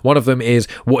anything. One of them is,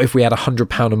 what if we had a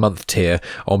 £100 a month tier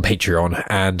on Patreon?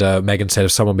 And Megan said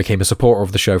if someone became a supporter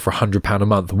of the show for £100 a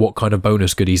month, what kind of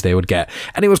bonus goodies they would get.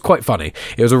 And it was quite funny.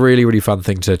 It was a really, really fun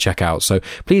thing to check out. So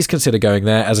please consider going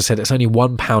there. As I said, it's only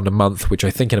 £1 a month, which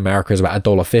I think in America is about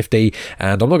 $1.50.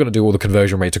 And I'm not going to do all the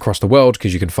conversion rates across the world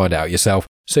because you can find it out yourself.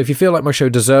 So if you feel like my show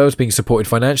deserves being supported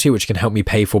financially, which can help me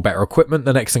pay for better equipment,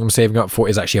 the next thing I'm saving up for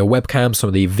is actually a webcam. Some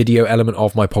of the video element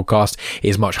of my podcast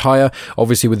is much higher.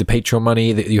 Obviously, with the Patreon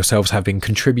money that yourselves have been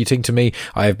contributing to me,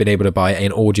 I have been able to buy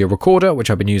an audio recorder, which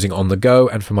I've been using on the go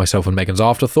and for myself and Megan's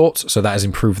afterthoughts. So that has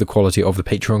improved the quality of the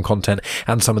Patreon content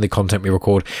and some of the content we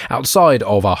record outside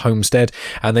of our homestead.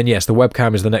 And then, yes, the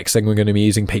webcam is the next thing we're going to be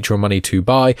using Patreon money to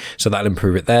buy. So that'll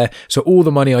improve it there. So all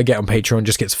the money I get on Patreon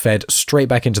just gets fed straight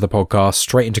back into the podcast,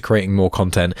 straight into creating more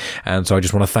content. And so I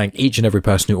just want to thank each and every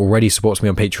person who already supports me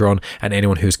on Patreon and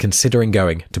anyone who's considering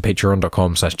going to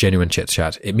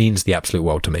patreon.com/genuinechitchat. It means the absolute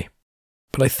world to me.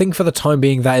 But I think for the time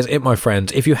being, that is it, my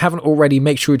friends. If you haven't already,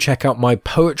 make sure you check out my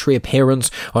poetry appearance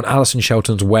on Alison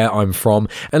Shelton's Where I'm From.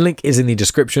 A link is in the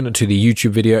description to the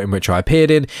YouTube video in which I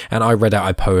appeared in, and I read out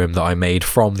a poem that I made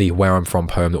from the Where I'm From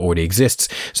poem that already exists.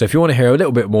 So if you want to hear a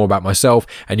little bit more about myself,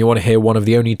 and you want to hear one of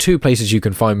the only 2 places you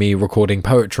can find me recording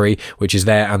poetry, which is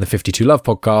there and the 52 Love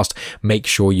podcast, make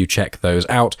sure you check those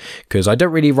out, because I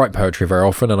don't really write poetry very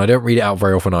often, and I don't read it out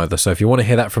very often either. So if you want to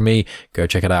hear that from me, go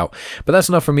check it out. But that's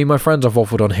enough from me, my friends. I've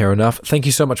waffled on here enough. Thank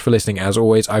you so much for listening as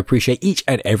always. I appreciate each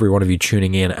and every one of you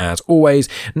tuning in as always.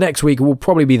 Next week will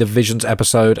probably be the Visions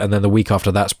episode, and then the week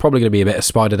after that's probably going to be a bit of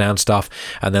Spider-Dan stuff,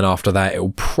 and then after that it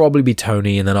will probably be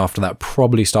Tony, and then after that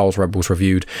probably Star Wars Rebels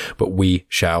reviewed, but we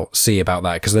shall see about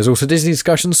that, because there's also Disney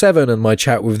Discussion 7 and my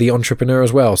chat with the entrepreneur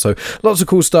as well. So lots of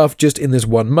cool stuff just in this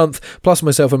 1 month. Plus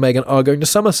myself and Megan are going to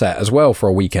Somerset as well for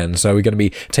a weekend, so we're going to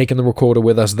be taking the recorder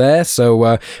with us there.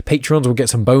 So Patrons will get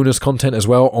some bonus content as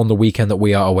well on the weekend that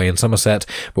we are away in Somerset,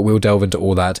 but we'll delve into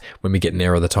all that when we get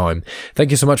nearer the time. Thank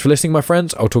you so much for listening, my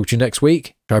friends. I'll talk to you next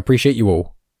week. I appreciate you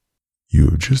all. You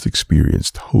have just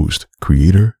experienced host,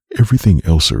 creator, everything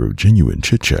elser of Genuine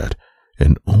Chit Chat,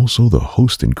 and also the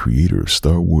host and creator of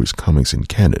Star Wars Comics and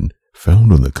Canon,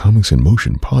 found on the Comics in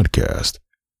Motion podcast,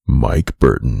 Mike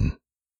Burton.